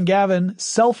 Ruben and Gavin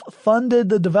self-funded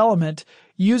the development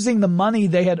using the money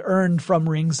they had earned from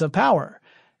Rings of Power.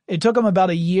 It took them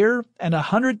about a year and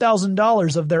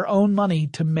 $100,000 of their own money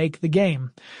to make the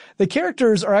game. The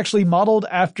characters are actually modeled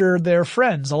after their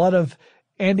friends. A lot of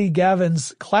Andy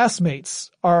Gavin's classmates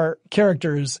are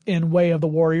characters in Way of the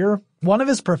Warrior. One of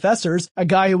his professors, a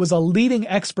guy who was a leading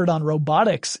expert on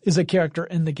robotics, is a character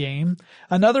in the game.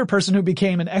 Another person who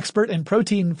became an expert in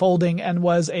protein folding and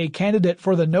was a candidate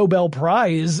for the Nobel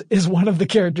Prize is one of the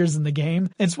characters in the game.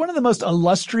 It's one of the most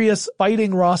illustrious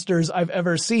fighting rosters I've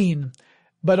ever seen,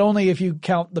 but only if you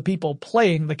count the people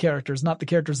playing the characters, not the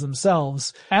characters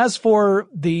themselves. As for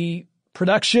the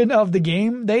production of the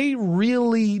game, they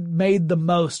really made the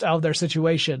most out of their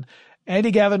situation.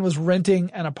 Andy Gavin was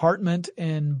renting an apartment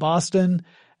in Boston,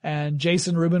 and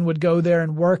Jason Rubin would go there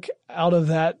and work out of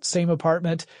that same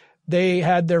apartment. They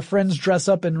had their friends dress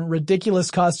up in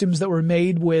ridiculous costumes that were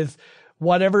made with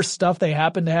whatever stuff they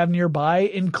happened to have nearby,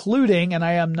 including, and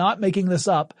I am not making this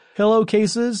up,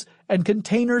 pillowcases and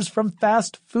containers from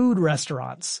fast food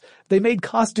restaurants. They made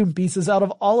costume pieces out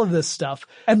of all of this stuff,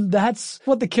 and that's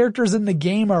what the characters in the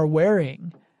game are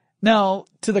wearing. Now,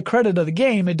 to the credit of the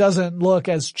game, it doesn't look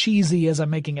as cheesy as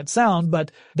I'm making it sound,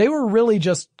 but they were really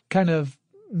just kind of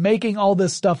making all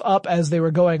this stuff up as they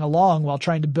were going along while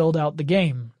trying to build out the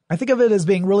game. I think of it as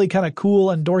being really kind of cool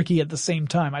and dorky at the same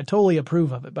time. I totally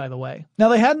approve of it, by the way. Now,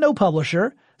 they had no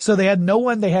publisher, so they had no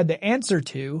one they had to answer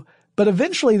to, but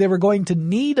eventually they were going to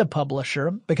need a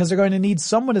publisher because they're going to need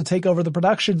someone to take over the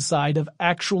production side of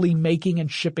actually making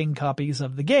and shipping copies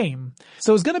of the game.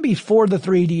 So it was going to be for the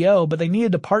 3DO, but they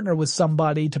needed to partner with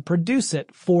somebody to produce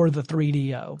it for the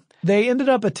 3DO. They ended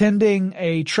up attending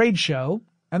a trade show,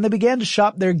 and they began to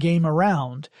shop their game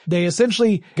around. They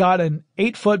essentially got an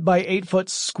 8-foot by 8-foot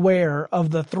square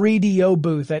of the 3DO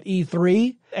booth at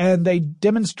E3, and they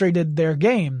demonstrated their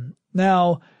game.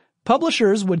 Now,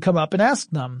 publishers would come up and ask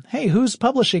them, hey, who's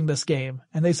publishing this game?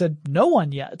 And they said, no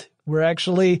one yet. We're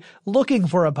actually looking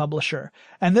for a publisher.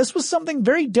 And this was something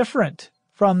very different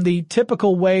from the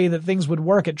typical way that things would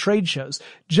work at trade shows.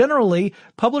 Generally,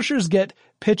 publishers get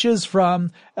pitches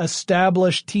from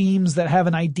established teams that have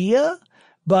an idea,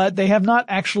 but they have not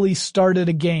actually started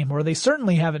a game, or they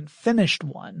certainly haven't finished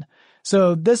one.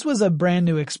 So this was a brand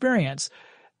new experience.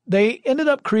 They ended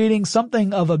up creating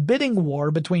something of a bidding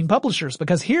war between publishers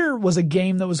because here was a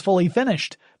game that was fully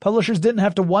finished. Publishers didn't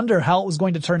have to wonder how it was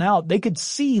going to turn out. They could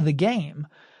see the game,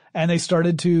 and they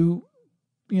started to,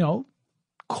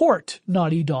 court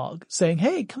Naughty Dog, saying,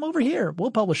 hey, come over here.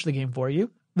 We'll publish the game for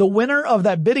you. The winner of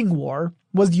that bidding war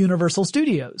was Universal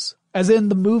Studios, as in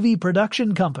the movie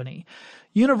production company.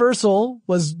 Universal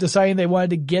was deciding they wanted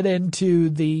to get into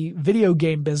the video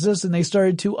game business, and they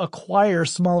started to acquire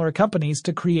smaller companies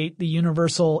to create the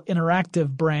Universal Interactive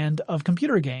brand of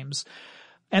computer games.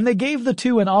 And they gave the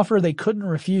two an offer they couldn't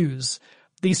refuse.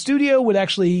 The studio would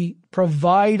actually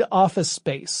provide office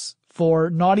space for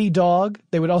Naughty Dog.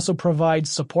 They would also provide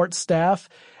support staff,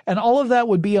 and all of that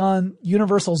would be on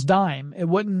Universal's dime. It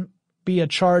wouldn't be a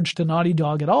charge to Naughty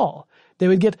Dog at all. They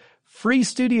would get free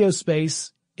studio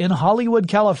space in Hollywood,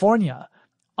 California,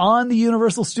 on the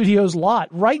Universal Studios lot,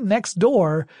 right next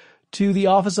door to the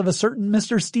office of a certain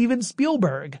Mr. Steven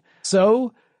Spielberg.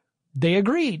 So they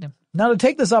agreed. Now, to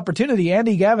take this opportunity,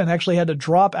 Andy Gavin actually had to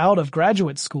drop out of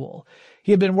graduate school.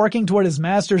 He had been working toward his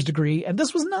master's degree, and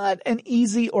this was not an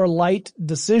easy or light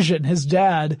decision. His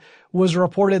dad was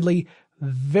reportedly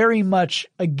very much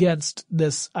against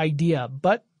this idea,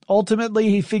 but ultimately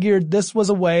he figured this was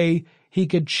a way he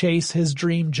could chase his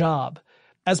dream job.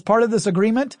 As part of this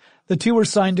agreement, the two were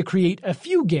signed to create a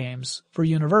few games for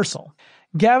Universal.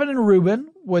 Gavin and Rubin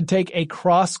would take a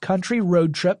cross-country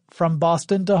road trip from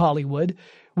Boston to Hollywood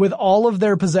with all of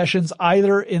their possessions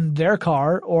either in their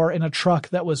car or in a truck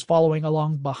that was following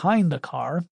along behind the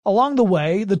car. Along the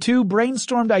way, the two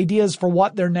brainstormed ideas for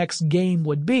what their next game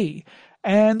would be,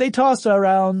 and they tossed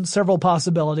around several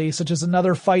possibilities, such as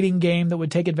another fighting game that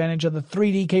would take advantage of the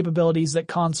 3D capabilities that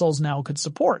consoles now could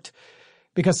support.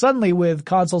 Because suddenly with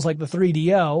consoles like the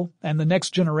 3DO and the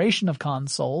next generation of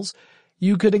consoles,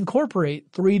 you could incorporate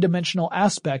three-dimensional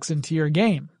aspects into your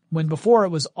game, when before it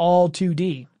was all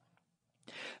 2D.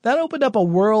 That opened up a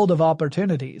world of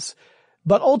opportunities.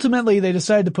 But ultimately they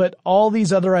decided to put all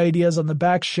these other ideas on the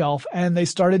back shelf, and they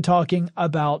started talking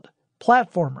about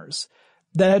platformers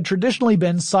that had traditionally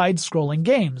been side-scrolling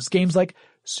games. Games like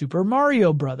Super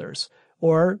Mario Bros.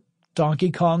 Or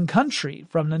Donkey Kong Country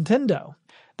from Nintendo.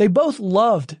 They both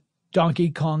loved Donkey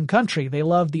Kong Country. They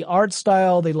loved the art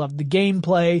style, they loved the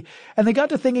gameplay, and they got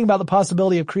to thinking about the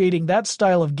possibility of creating that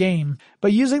style of game,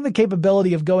 but using the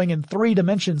capability of going in 3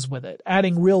 dimensions with it,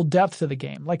 adding real depth to the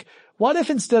game. Like, what if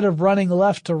instead of running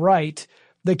left to right,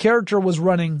 the character was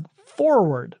running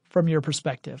forward from your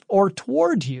perspective, or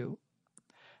toward you?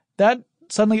 That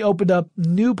suddenly opened up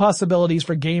new possibilities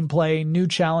for gameplay, new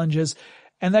challenges,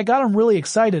 and that got them really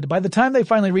excited. By the time they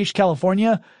finally reached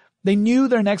California, they knew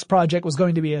their next project was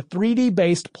going to be a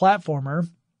 3D-based platformer,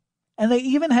 and they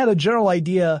even had a general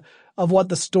idea of what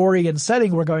the story and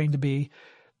setting were going to be,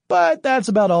 but that's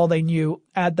about all they knew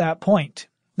at that point.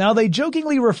 Now, they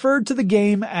jokingly referred to the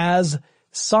game as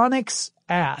Sonic's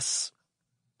Ass.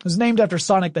 It was named after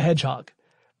Sonic the Hedgehog.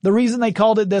 The reason they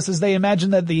called it this is they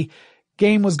imagined that the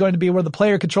game was going to be where the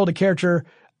player controlled a character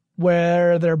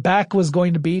where their back was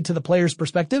going to be to the player's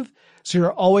perspective. So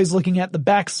you're always looking at the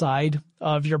backside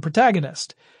of your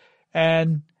protagonist.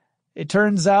 And it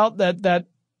turns out that that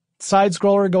side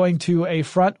scroller going to a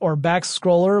front or back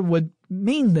scroller would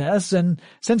mean this. And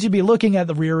since you'd be looking at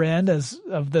the rear end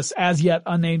of this as yet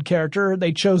unnamed character,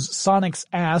 they chose Sonic's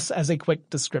Ass as a quick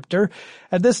descriptor.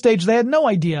 At this stage, they had no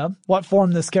idea what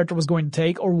form this character was going to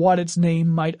take or what its name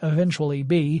might eventually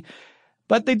be.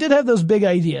 But they did have those big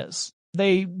ideas.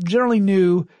 They generally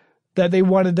knew that they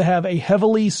wanted to have a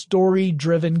heavily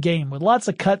story-driven game with lots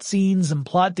of cutscenes and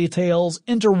plot details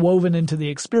interwoven into the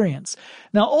experience.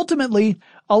 Now, ultimately,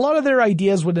 a lot of their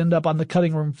ideas would end up on the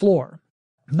cutting room floor.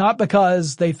 Not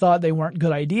because they thought they weren't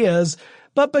good ideas,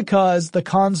 but because the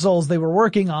consoles they were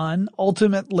working on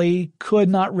ultimately could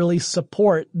not really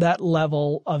support that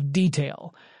level of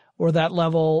detail or that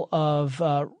level of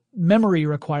memory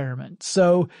requirement.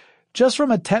 So, just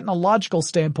from a technological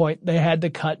standpoint, they had to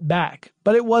cut back,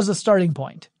 but it was a starting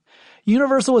point.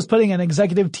 Universal was putting an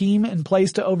executive team in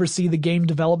place to oversee the game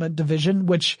development division,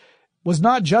 which was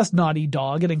not just Naughty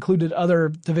Dog. It included other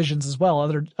divisions as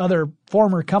well, other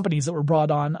former companies that were brought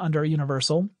on under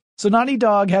Universal. So Naughty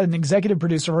Dog had an executive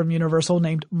producer from Universal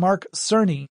named Mark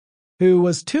Cerny, who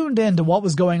was tuned in to what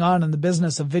was going on in the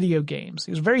business of video games.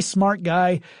 He was a very smart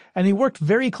guy, and he worked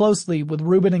very closely with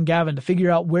Rubin and Gavin to figure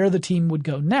out where the team would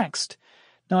go next.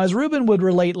 Now, as Rubin would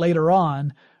relate later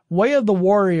on, Way of the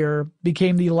Warrior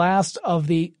became the last of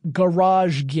the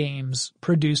garage games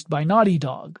produced by Naughty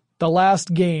Dog, the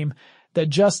last game that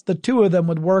just the two of them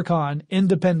would work on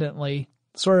independently,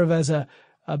 sort of as a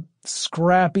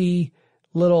scrappy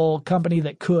little company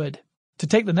that could. To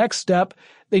take the next step,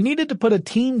 they needed to put a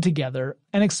team together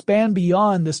and expand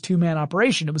beyond this two-man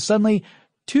operation. It was suddenly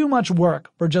too much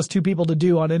work for just two people to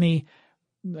do on any,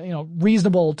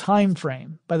 reasonable time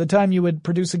frame. By the time you would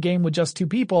produce a game with just two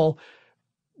people,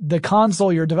 the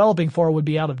console you're developing for would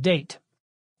be out of date.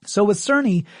 So with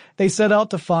Cerny, they set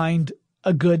out to find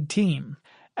a good team.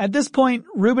 At this point,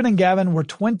 Ruben and Gavin were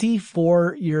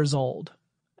 24 years old,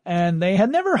 and they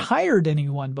had never hired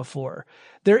anyone before.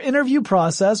 Their interview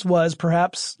process was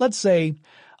perhaps, let's say,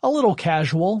 a little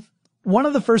casual. One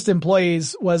of the first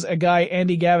employees was a guy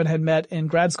Andy Gavin had met in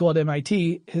grad school at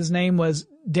MIT. His name was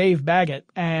Dave Baggett,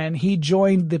 and he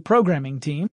joined the programming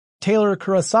team. Taylor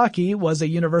Kurosaki was a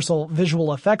Universal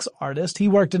visual effects artist. He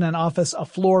worked in an office a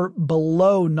floor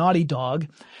below Naughty Dog,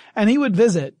 and he would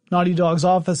visit Naughty Dog's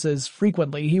offices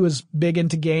frequently. He was big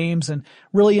into games and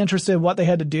really interested in what they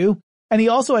had to do. And he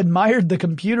also admired the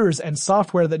computers and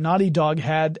software that Naughty Dog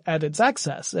had at its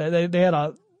access. They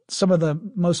had some of the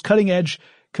most cutting-edge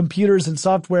computers and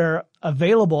software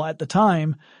available at the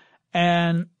time,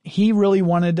 and he really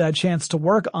wanted a chance to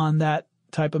work on that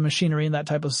type of machinery and that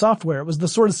type of software. It was the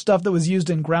sort of stuff that was used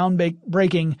in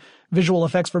groundbreaking visual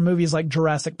effects for movies like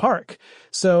Jurassic Park.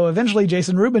 So eventually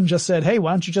Jason Rubin just said, hey,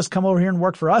 why don't you just come over here and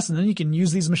work for us, and then you can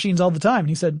use these machines all the time. And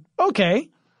he said, okay.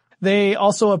 They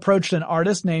also approached an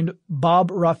artist named Bob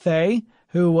Raffet,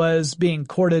 who was being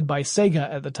courted by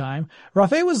Sega at the time.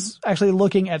 Raffet was actually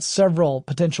looking at several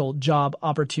potential job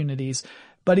opportunities,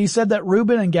 but he said that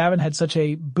Rubin and Gavin had such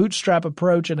a bootstrap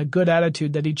approach and a good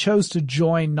attitude that he chose to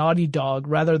join Naughty Dog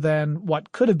rather than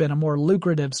what could have been a more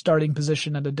lucrative starting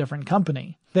position at a different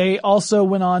company. They also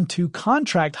went on to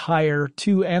contract hire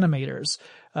two animators,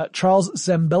 Charles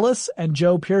Zimbalist and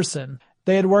Joe Pearson.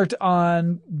 They had worked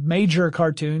on major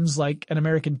cartoons like An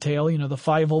American Tail, the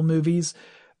Fievel movies.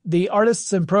 The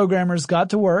artists and programmers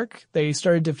got to work. They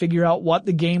started to figure out what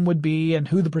the game would be and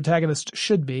who the protagonist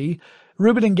should be.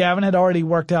 Ruben and Gavin had already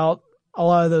worked out a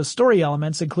lot of those story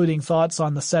elements, including thoughts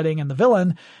on the setting and the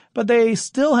villain, but they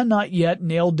still had not yet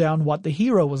nailed down what the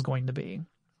hero was going to be.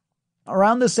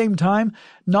 Around the same time,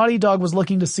 Naughty Dog was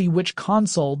looking to see which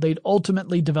console they'd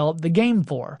ultimately develop the game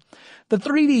for. The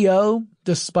 3DO,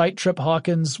 despite Trip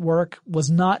Hawkins' work, was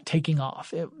not taking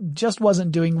off. It just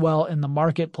wasn't doing well in the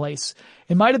marketplace.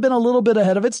 It might have been a little bit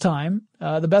ahead of its time.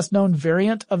 The best-known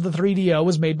variant of the 3DO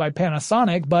was made by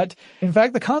Panasonic, but in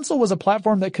fact the console was a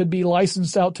platform that could be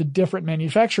licensed out to different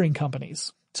manufacturing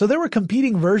companies. So there were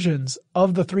competing versions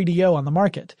of the 3DO on the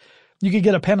market. You could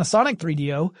get a Panasonic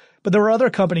 3DO, but there were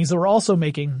other companies that were also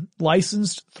making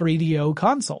licensed 3DO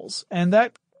consoles, and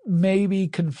that maybe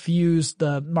confused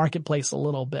the marketplace a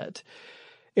little bit.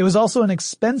 It was also an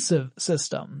expensive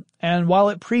system, and while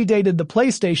it predated the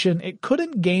PlayStation, it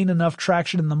couldn't gain enough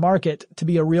traction in the market to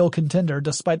be a real contender,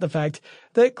 despite the fact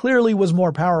that it clearly was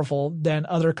more powerful than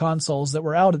other consoles that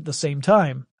were out at the same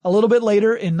time. A little bit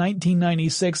later, in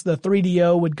 1996, the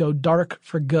 3DO would go dark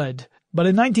for good. But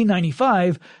in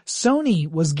 1995, Sony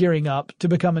was gearing up to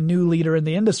become a new leader in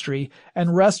the industry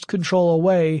and wrest control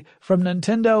away from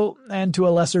Nintendo and to a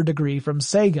lesser degree from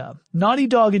Sega. Naughty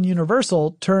Dog and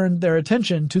Universal turned their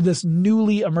attention to this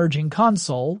newly emerging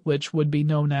console, which would be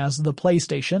known as the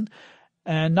PlayStation,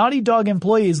 and Naughty Dog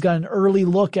employees got an early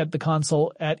look at the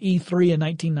console at E3 in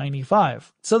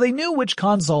 1995. So they knew which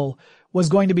console was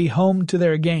going to be home to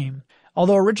their game.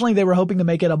 Although originally they were hoping to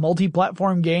make it a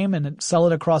multi-platform game and sell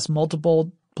it across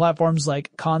multiple platforms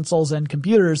like consoles and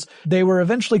computers, they were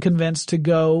eventually convinced to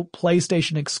go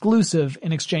PlayStation exclusive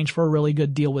in exchange for a really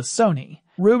good deal with Sony.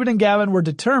 Ruben and Gavin were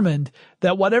determined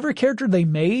that whatever character they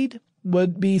made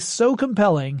would be so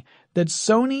compelling that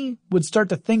Sony would start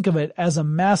to think of it as a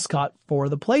mascot for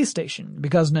the PlayStation,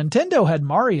 because Nintendo had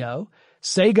Mario,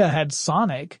 Sega had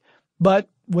Sonic, but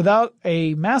without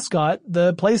a mascot,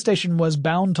 the PlayStation was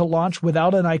bound to launch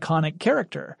without an iconic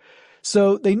character.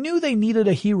 So they knew they needed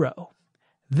a hero.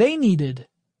 They needed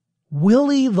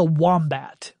Willy the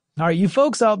Wombat. All right, you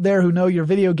folks out there who know your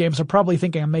video games are probably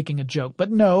thinking I'm making a joke,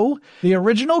 but no, the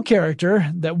original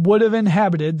character that would have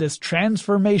inhabited this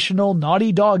transformational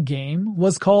Naughty Dog game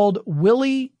was called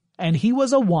Willy, and he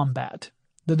was a wombat.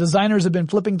 The designers had been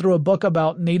flipping through a book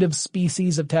about native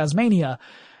species of Tasmania,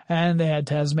 and they had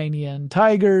Tasmanian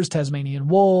tigers, Tasmanian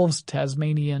wolves,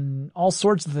 Tasmanian all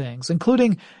sorts of things,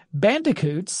 including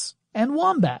bandicoots and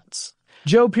wombats.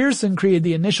 Joe Pearson created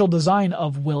the initial design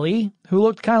of Willy, who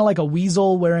looked kind of like a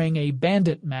weasel wearing a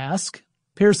bandit mask.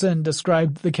 Pearson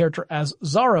described the character as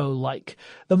Zorro-like.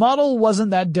 The model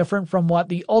wasn't that different from what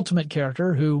the ultimate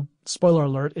character, who, spoiler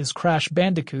alert, is Crash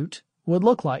Bandicoot, would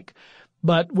look like,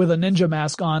 but with a ninja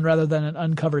mask on rather than an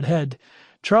uncovered head.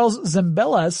 Charles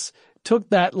Zimbalist took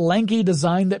that lanky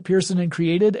design that Pearson had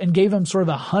created and gave him sort of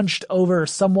a hunched over,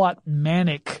 somewhat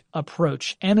manic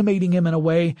approach, animating him in a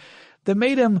way that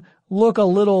made him look a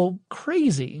little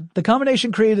crazy. The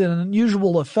combination created an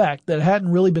unusual effect that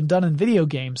hadn't really been done in video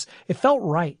games. It felt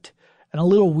right and a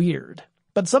little weird.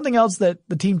 But something else that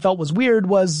the team felt was weird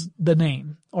was the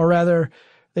name. Or rather,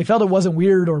 they felt it wasn't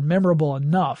weird or memorable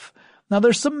enough. Now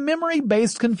there's some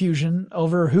memory-based confusion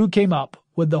over who came up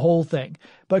with the whole thing.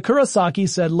 But Kurosaki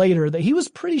said later that he was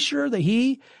pretty sure that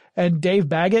he and Dave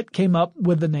Baggett came up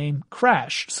with the name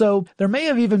Crash. So there may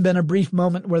have even been a brief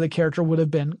moment where the character would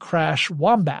have been Crash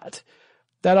Wombat.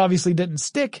 That obviously didn't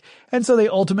stick, and so they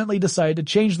ultimately decided to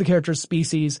change the character's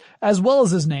species as well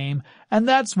as his name, and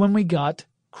that's when we got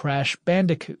Crash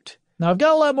Bandicoot. Now I've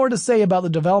got a lot more to say about the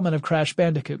development of Crash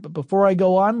Bandicoot, but before I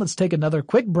go on, let's take another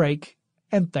quick break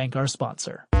and thank our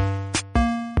sponsor.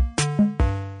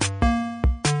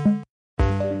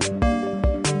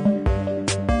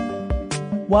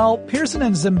 While Pearson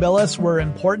and Zimbillis were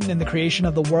important in the creation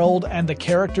of the world and the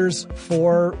characters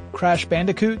for Crash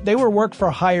Bandicoot, they were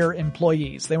work-for-hire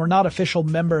employees. They were not official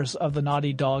members of the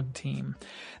Naughty Dog team.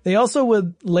 They also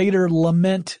would later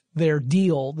lament their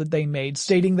deal that they made,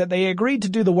 stating that they agreed to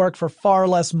do the work for far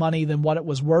less money than what it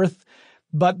was worth.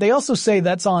 But they also say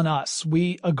that's on us.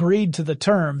 We agreed to the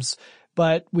terms,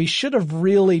 but we should have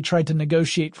really tried to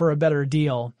negotiate for a better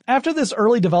deal. After this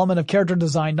early development of character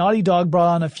design, Naughty Dog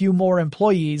brought on a few more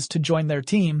employees to join their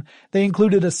team. They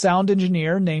included a sound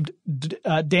engineer named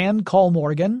Dan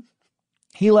Colmorgan.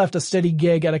 He left a steady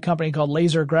gig at a company called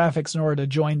Laser Graphics in order to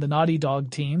join the Naughty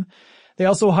Dog team. They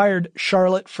also hired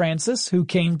Charlotte Francis, who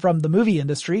came from the movie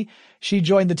industry. She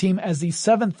joined the team as the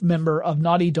 7th member of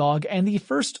Naughty Dog and the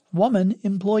first woman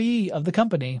employee of the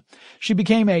company. She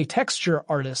became a texture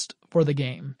artist for the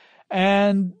game.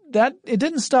 And that, it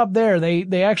didn't stop there.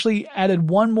 They actually added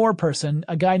one more person,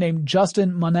 a guy named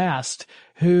Justin Monast,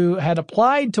 who had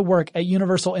applied to work at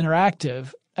Universal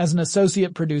Interactive as an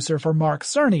associate producer for Mark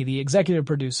Cerny, the executive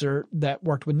producer that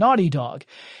worked with Naughty Dog.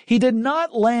 He did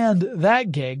not land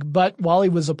that gig, but while he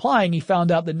was applying, he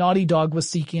found out that Naughty Dog was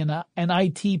seeking an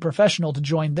IT professional to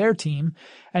join their team,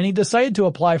 and he decided to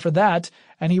apply for that,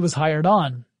 and he was hired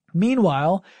on.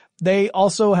 Meanwhile, they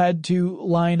also had to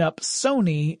line up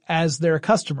Sony as their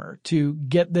customer to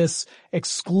get this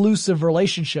exclusive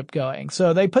relationship going.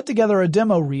 So they put together a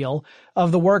demo reel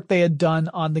of the work they had done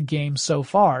on the game so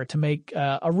far to make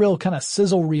a real kind of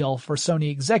sizzle reel for Sony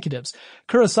executives.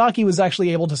 Kurosaki was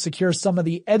actually able to secure some of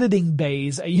the editing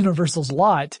bays at Universal's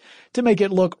lot to make it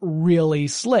look really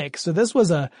slick. So this was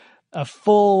a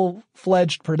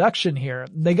full-fledged production here.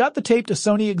 They got the tape to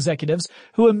Sony executives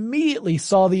who immediately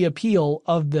saw the appeal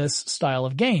of this style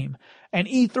of game. And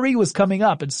E3 was coming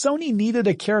up, and Sony needed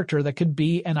a character that could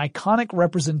be an iconic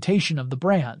representation of the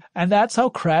brand. And that's how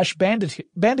Crash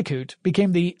Bandicoot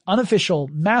became the unofficial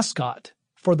mascot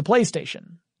for the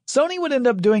PlayStation. Sony would end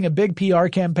up doing a big PR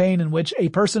campaign in which a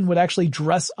person would actually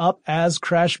dress up as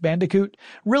Crash Bandicoot,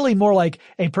 really more like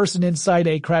a person inside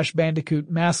a Crash Bandicoot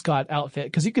mascot outfit,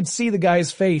 because you could see the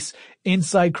guy's face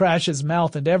inside Crash's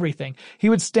mouth and everything. He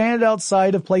would stand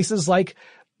outside of places like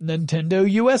Nintendo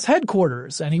US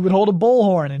headquarters, and he would hold a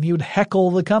bullhorn and he would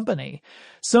heckle the company.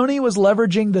 Sony was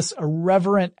leveraging this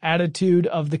irreverent attitude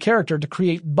of the character to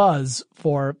create buzz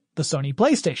for the Sony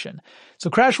PlayStation. So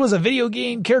Crash was a video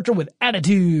game character with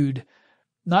attitude,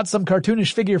 not some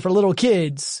cartoonish figure for little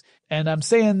kids. And I'm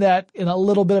saying that in a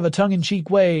little bit of a tongue-in-cheek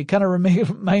way. It kind of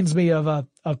reminds me of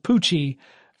Poochie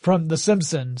from The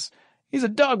Simpsons. He's a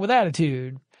dog with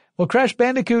attitude. Well, Crash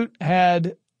Bandicoot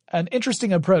had an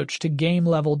interesting approach to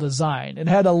game-level design. It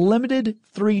had a limited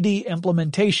 3D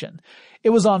implementation. It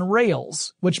was on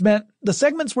rails, which meant the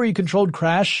segments where you controlled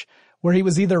Crash, where he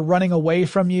was either running away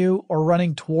from you or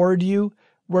running toward you,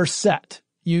 were set.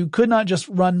 You could not just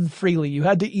run freely. You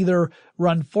had to either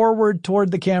run forward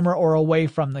toward the camera or away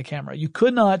from the camera. You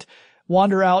could not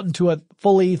wander out into a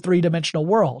fully three-dimensional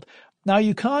world. Now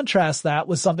you contrast that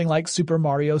with something like Super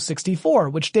Mario 64,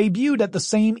 which debuted at the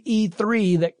same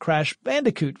E3 that Crash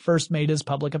Bandicoot first made his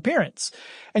public appearance.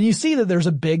 And you see that there's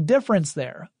a big difference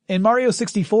there. In Mario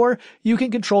 64, you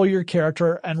can control your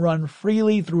character and run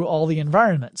freely through all the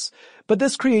environments. But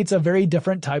this creates a very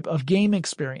different type of game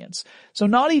experience. So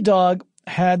Naughty Dog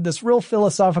had this real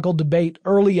philosophical debate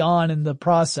early on in the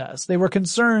process. They were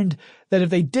concerned that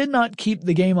if they did not keep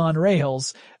the game on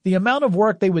rails, the amount of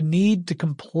work they would need to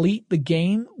complete the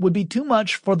game would be too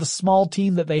much for the small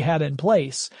team that they had in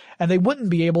place, and they wouldn't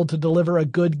be able to deliver a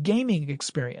good gaming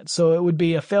experience, so it would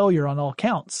be a failure on all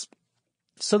counts.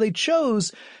 So they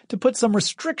chose to put some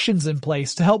restrictions in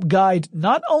place to help guide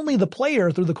not only the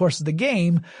player through the course of the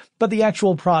game, but the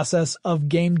actual process of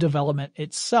game development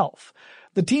itself.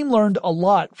 The team learned a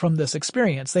lot from this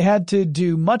experience. They had to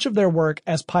do much of their work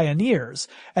as pioneers,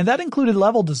 and that included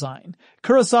level design.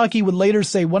 Kurosaki would later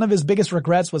say one of his biggest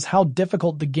regrets was how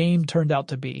difficult the game turned out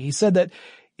to be. He said that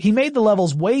he made the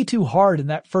levels way too hard in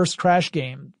that first Crash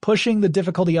game, pushing the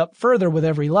difficulty up further with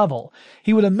every level.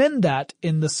 He would amend that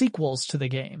in the sequels to the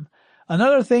game.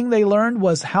 Another thing they learned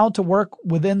was how to work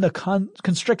within the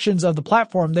constrictions of the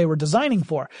platform they were designing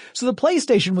for. So the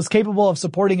PlayStation was capable of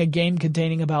supporting a game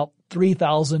containing about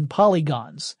 3,000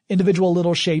 polygons, individual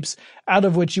little shapes out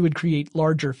of which you would create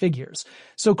larger figures.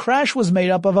 So Crash was made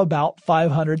up of about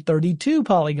 532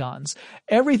 polygons.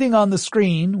 Everything on the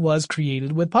screen was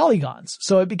created with polygons,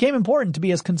 so it became important to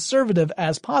be as conservative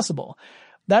as possible.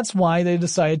 That's why they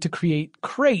decided to create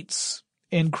crates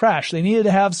in Crash. They needed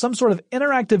to have some sort of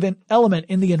interactive element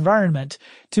in the environment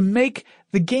to make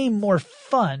the game more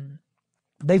fun.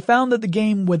 They found that the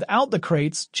game without the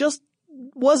crates just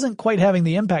wasn't quite having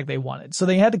the impact they wanted, so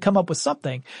they had to come up with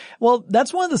something. Well,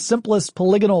 that's one of the simplest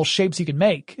polygonal shapes you can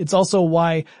make. It's also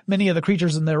why many of the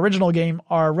creatures in the original game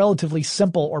are relatively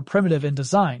simple or primitive in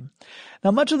design.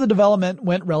 Now, much of the development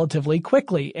went relatively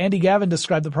quickly. Andy Gavin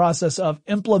described the process of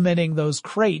implementing those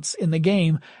crates in the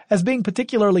game as being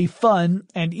particularly fun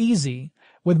and easy,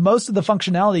 with most of the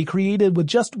functionality created with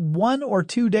just 1 or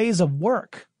 2 days of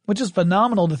work, which is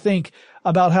phenomenal to think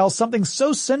about how something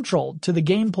so central to the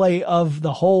gameplay of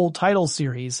the whole title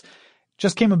series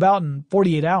just came about in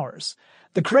 48 hours.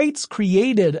 The crates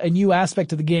created a new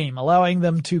aspect of the game, allowing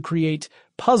them to create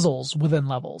puzzles within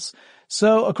levels.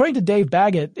 So according to Dave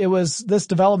Baggett, it was this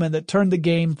development that turned the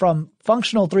game from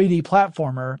functional 3D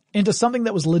platformer into something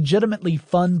that was legitimately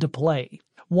fun to play.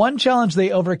 One challenge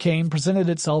they overcame presented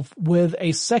itself with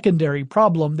a secondary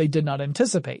problem they did not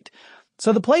anticipate.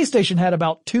 So the PlayStation had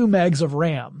about 2 megs of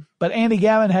RAM, but Andy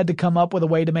Gavin had to come up with a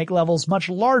way to make levels much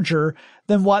larger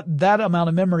than what that amount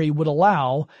of memory would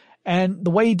allow, and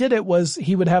the way he did it was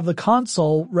he would have the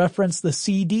console reference the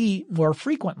CD more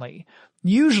frequently.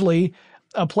 Usually,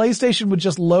 a PlayStation would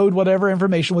just load whatever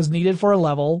information was needed for a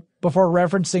level before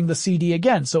referencing the CD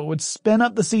again. So it would spin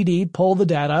up the CD, pull the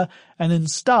data, and then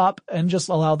stop and just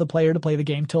allow the player to play the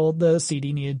game till the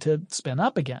CD needed to spin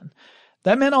up again.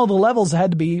 That meant all the levels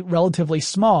had to be relatively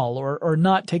small or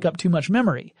not take up too much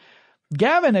memory.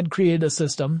 Gavin had created a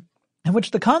system in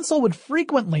which the console would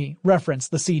frequently reference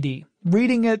the CD,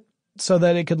 reading it so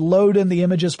that it could load in the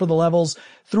images for the levels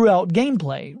throughout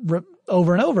gameplay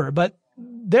over and over. But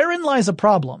therein lies a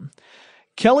problem.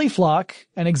 Kelly Flock,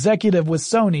 an executive with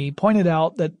Sony, pointed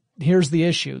out that here's the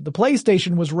issue. The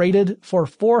PlayStation was rated for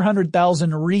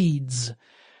 400,000 reads.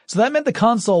 So that meant the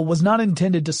console was not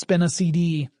intended to spin a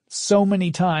CD so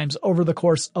many times over the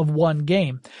course of one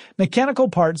game. Mechanical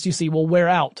parts, you see, will wear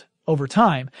out over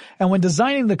time. And when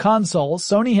designing the console,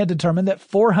 Sony had determined that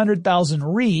 400,000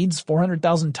 reads,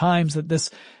 400,000 times that this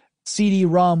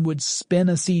CD-ROM would spin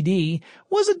a CD,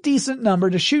 was a decent number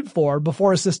to shoot for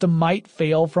before a system might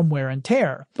fail from wear and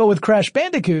tear. But with Crash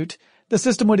Bandicoot, the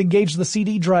system would engage the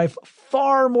CD drive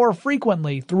far more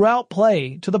frequently throughout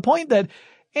play, to the point that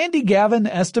Andy Gavin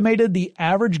estimated the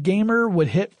average gamer would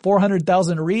hit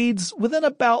 400,000 reads within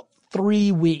about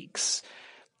 3 weeks.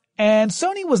 And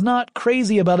Sony was not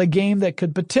crazy about a game that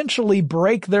could potentially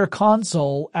break their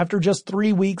console after just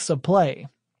 3 weeks of play.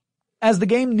 As the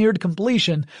game neared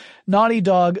completion, Naughty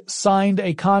Dog signed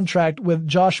a contract with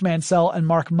Josh Mansell and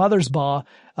Mark Mothersbaugh.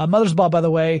 Mothersbaugh, by the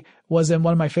way, was in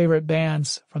one of my favorite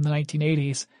bands from the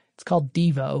 1980s. It's called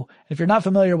Devo. If you're not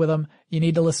familiar with them, you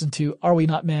need to listen to Are We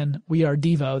Not Men? We Are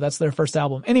Devo. That's their first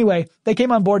album. Anyway, they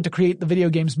came on board to create the video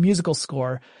game's musical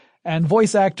score, and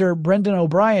voice actor Brendan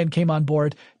O'Brien came on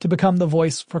board to become the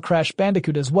voice for Crash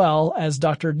Bandicoot as well as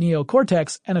Dr. Neo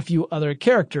Cortex and a few other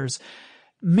characters.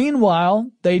 Meanwhile,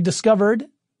 they discovered,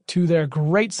 to their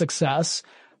great success,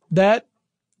 that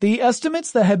the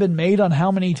estimates that had been made on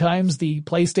how many times the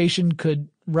PlayStation could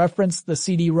reference the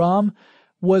CD-ROM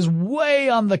was way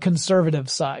on the conservative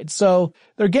side. So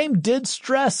their game did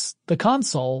stress the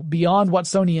console beyond what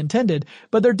Sony intended,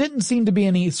 but there didn't seem to be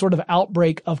any sort of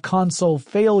outbreak of console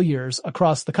failures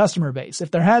across the customer base.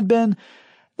 If there had been,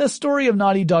 the story of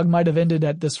Naughty Dog might have ended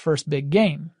at this first big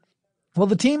game. Well,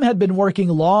 the team had been working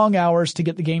long hours to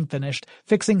get the game finished,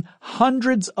 fixing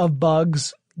hundreds of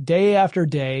bugs day after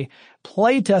day,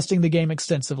 playtesting the game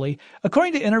extensively.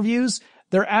 According to interviews,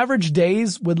 their average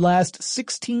days would last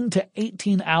 16 to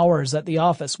 18 hours at the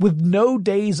office with no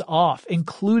days off,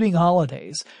 including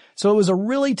holidays. So it was a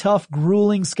really tough,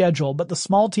 grueling schedule, but the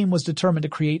small team was determined to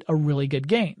create a really good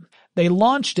game. They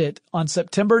launched it on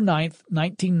September 9th,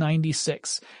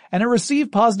 1996, and it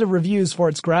received positive reviews for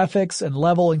its graphics and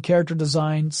level and character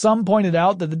design. Some pointed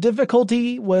out that the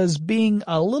difficulty was being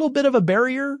a little bit of a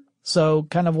barrier, so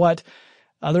kind of what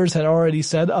others had already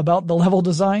said about the level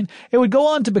design. It would go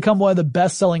on to become one of the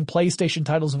best-selling PlayStation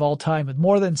titles of all time, with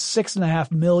more than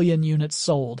 6.5 million units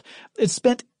sold. It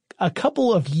spent a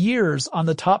couple of years on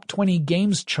the top 20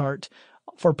 games chart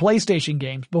for PlayStation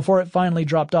games before it finally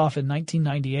dropped off in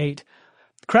 1998.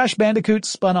 Crash Bandicoot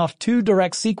spun off 2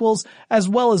 direct sequels as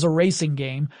well as a racing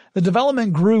game. The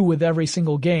development grew with every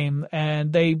single game,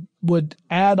 and they would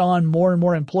add on more and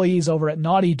more employees over at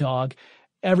Naughty Dog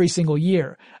every single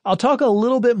year. I'll talk a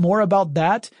little bit more about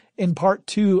that in part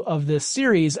 2 of this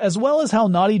series, as well as how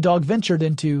Naughty Dog ventured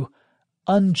into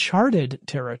uncharted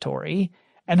territory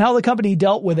and how the company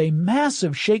dealt with a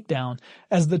massive shakedown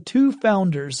as the 2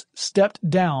 founders stepped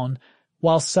down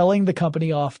while selling the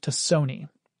company off to Sony.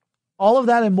 All of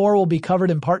that and more will be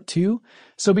covered in part 2,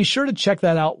 so be sure to check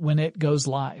that out when it goes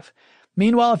live.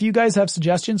 Meanwhile, if you guys have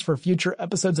suggestions for future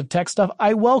episodes of Tech Stuff,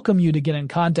 I welcome you to get in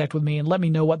contact with me and let me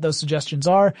know what those suggestions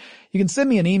are. You can send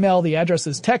me an email. The address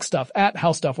is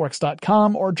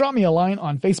techstuff@howstuffworks.com, or drop me a line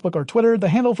on Facebook or Twitter. The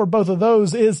handle for both of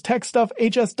those is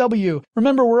TechStuffHSW.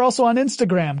 Remember, we're also on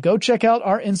Instagram. Go check out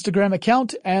our Instagram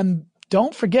account, and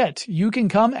don't forget, you can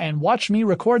come and watch me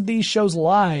record these shows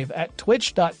live at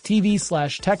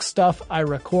twitch.tv/techstuff. I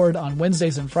record on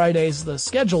Wednesdays and Fridays. The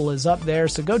schedule is up there,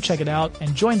 so go check it out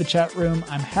and join the chat room.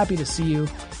 I'm happy to see you.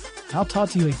 I'll talk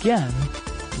to you again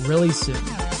really soon.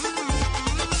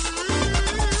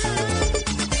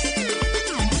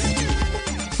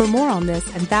 For more on this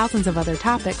and thousands of other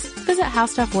topics, visit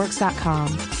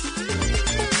howstuffworks.com.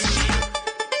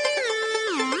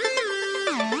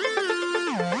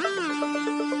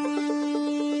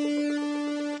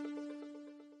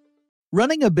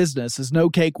 Running a business is no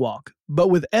cakewalk, but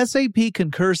with SAP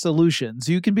Concur Solutions,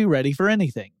 you can be ready for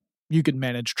anything. You can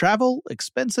manage travel,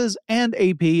 expenses, and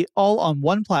AP all on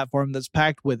one platform that's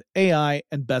packed with AI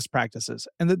and best practices,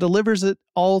 and that delivers it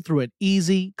all through an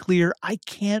easy, clear, I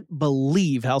can't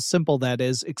believe how simple that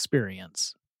is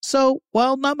experience. So,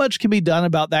 while not much can be done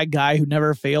about that guy who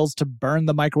never fails to burn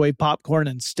the microwave popcorn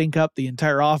and stink up the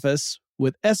entire office,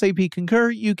 with SAP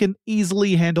Concur, you can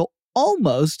easily handle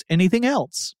almost anything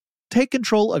else. Take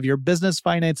control of your business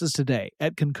finances today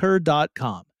at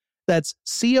Concur.com. That's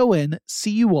CONCUR.com.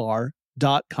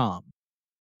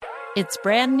 It's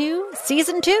brand new,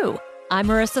 Season 2. I'm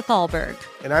Marissa Thalberg.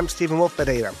 And I'm Stephen Wolf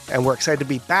Pereira, and we're excited to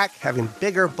be back having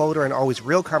bigger, bolder, and always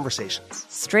real conversations.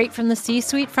 Straight from the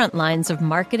C-suite front lines of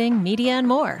marketing, media, and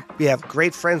more. We have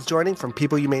great friends joining from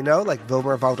people you may know, like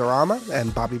Wilmer Valderrama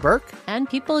and Bobby Burke. And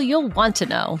people you'll want to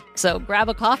know. So grab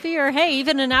a coffee or, hey,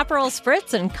 even an Aperol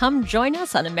Spritz and come join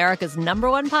us on America's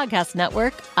 #1 podcast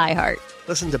network, iHeart.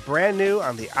 Listen to Brand New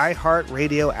on the iHeart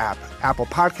Radio app, Apple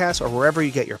Podcasts, or wherever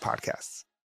you get your podcasts.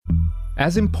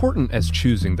 As important as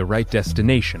choosing the right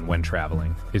destination when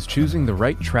traveling is choosing the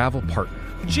right travel partner.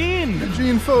 Gene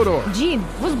Fodor. Gene,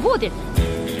 was будет?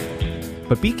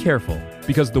 But be careful,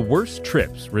 because the worst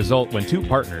trips result when 2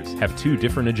 partners have 2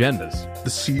 different agendas. The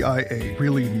CIA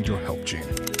really need your help, Gene.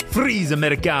 Freeze,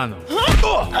 Americano!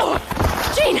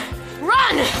 Gene,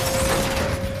 run!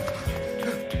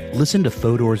 Listen to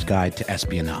Fodor's Guide to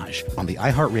Espionage on the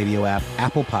iHeartRadio app,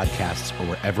 Apple Podcasts, or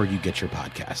wherever you get your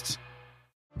podcasts.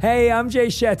 Hey, I'm Jay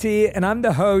Shetty, and I'm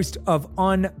the host of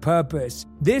On Purpose.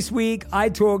 This week, I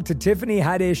talked to Tiffany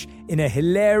Haddish in a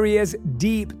hilarious,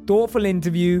 deep, thoughtful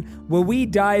interview where we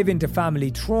dive into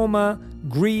family trauma,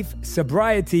 grief,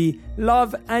 sobriety,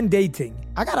 love, and dating.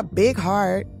 I got a big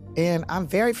heart, and I'm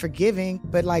very forgiving,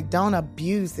 but don't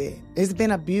abuse it. It's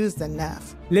been abused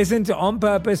enough. Listen to On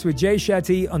Purpose with Jay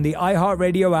Shetty on the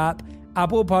iHeartRadio app,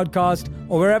 Apple Podcast,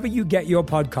 or wherever you get your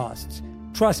podcasts.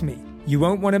 Trust me, you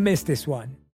won't want to miss this one.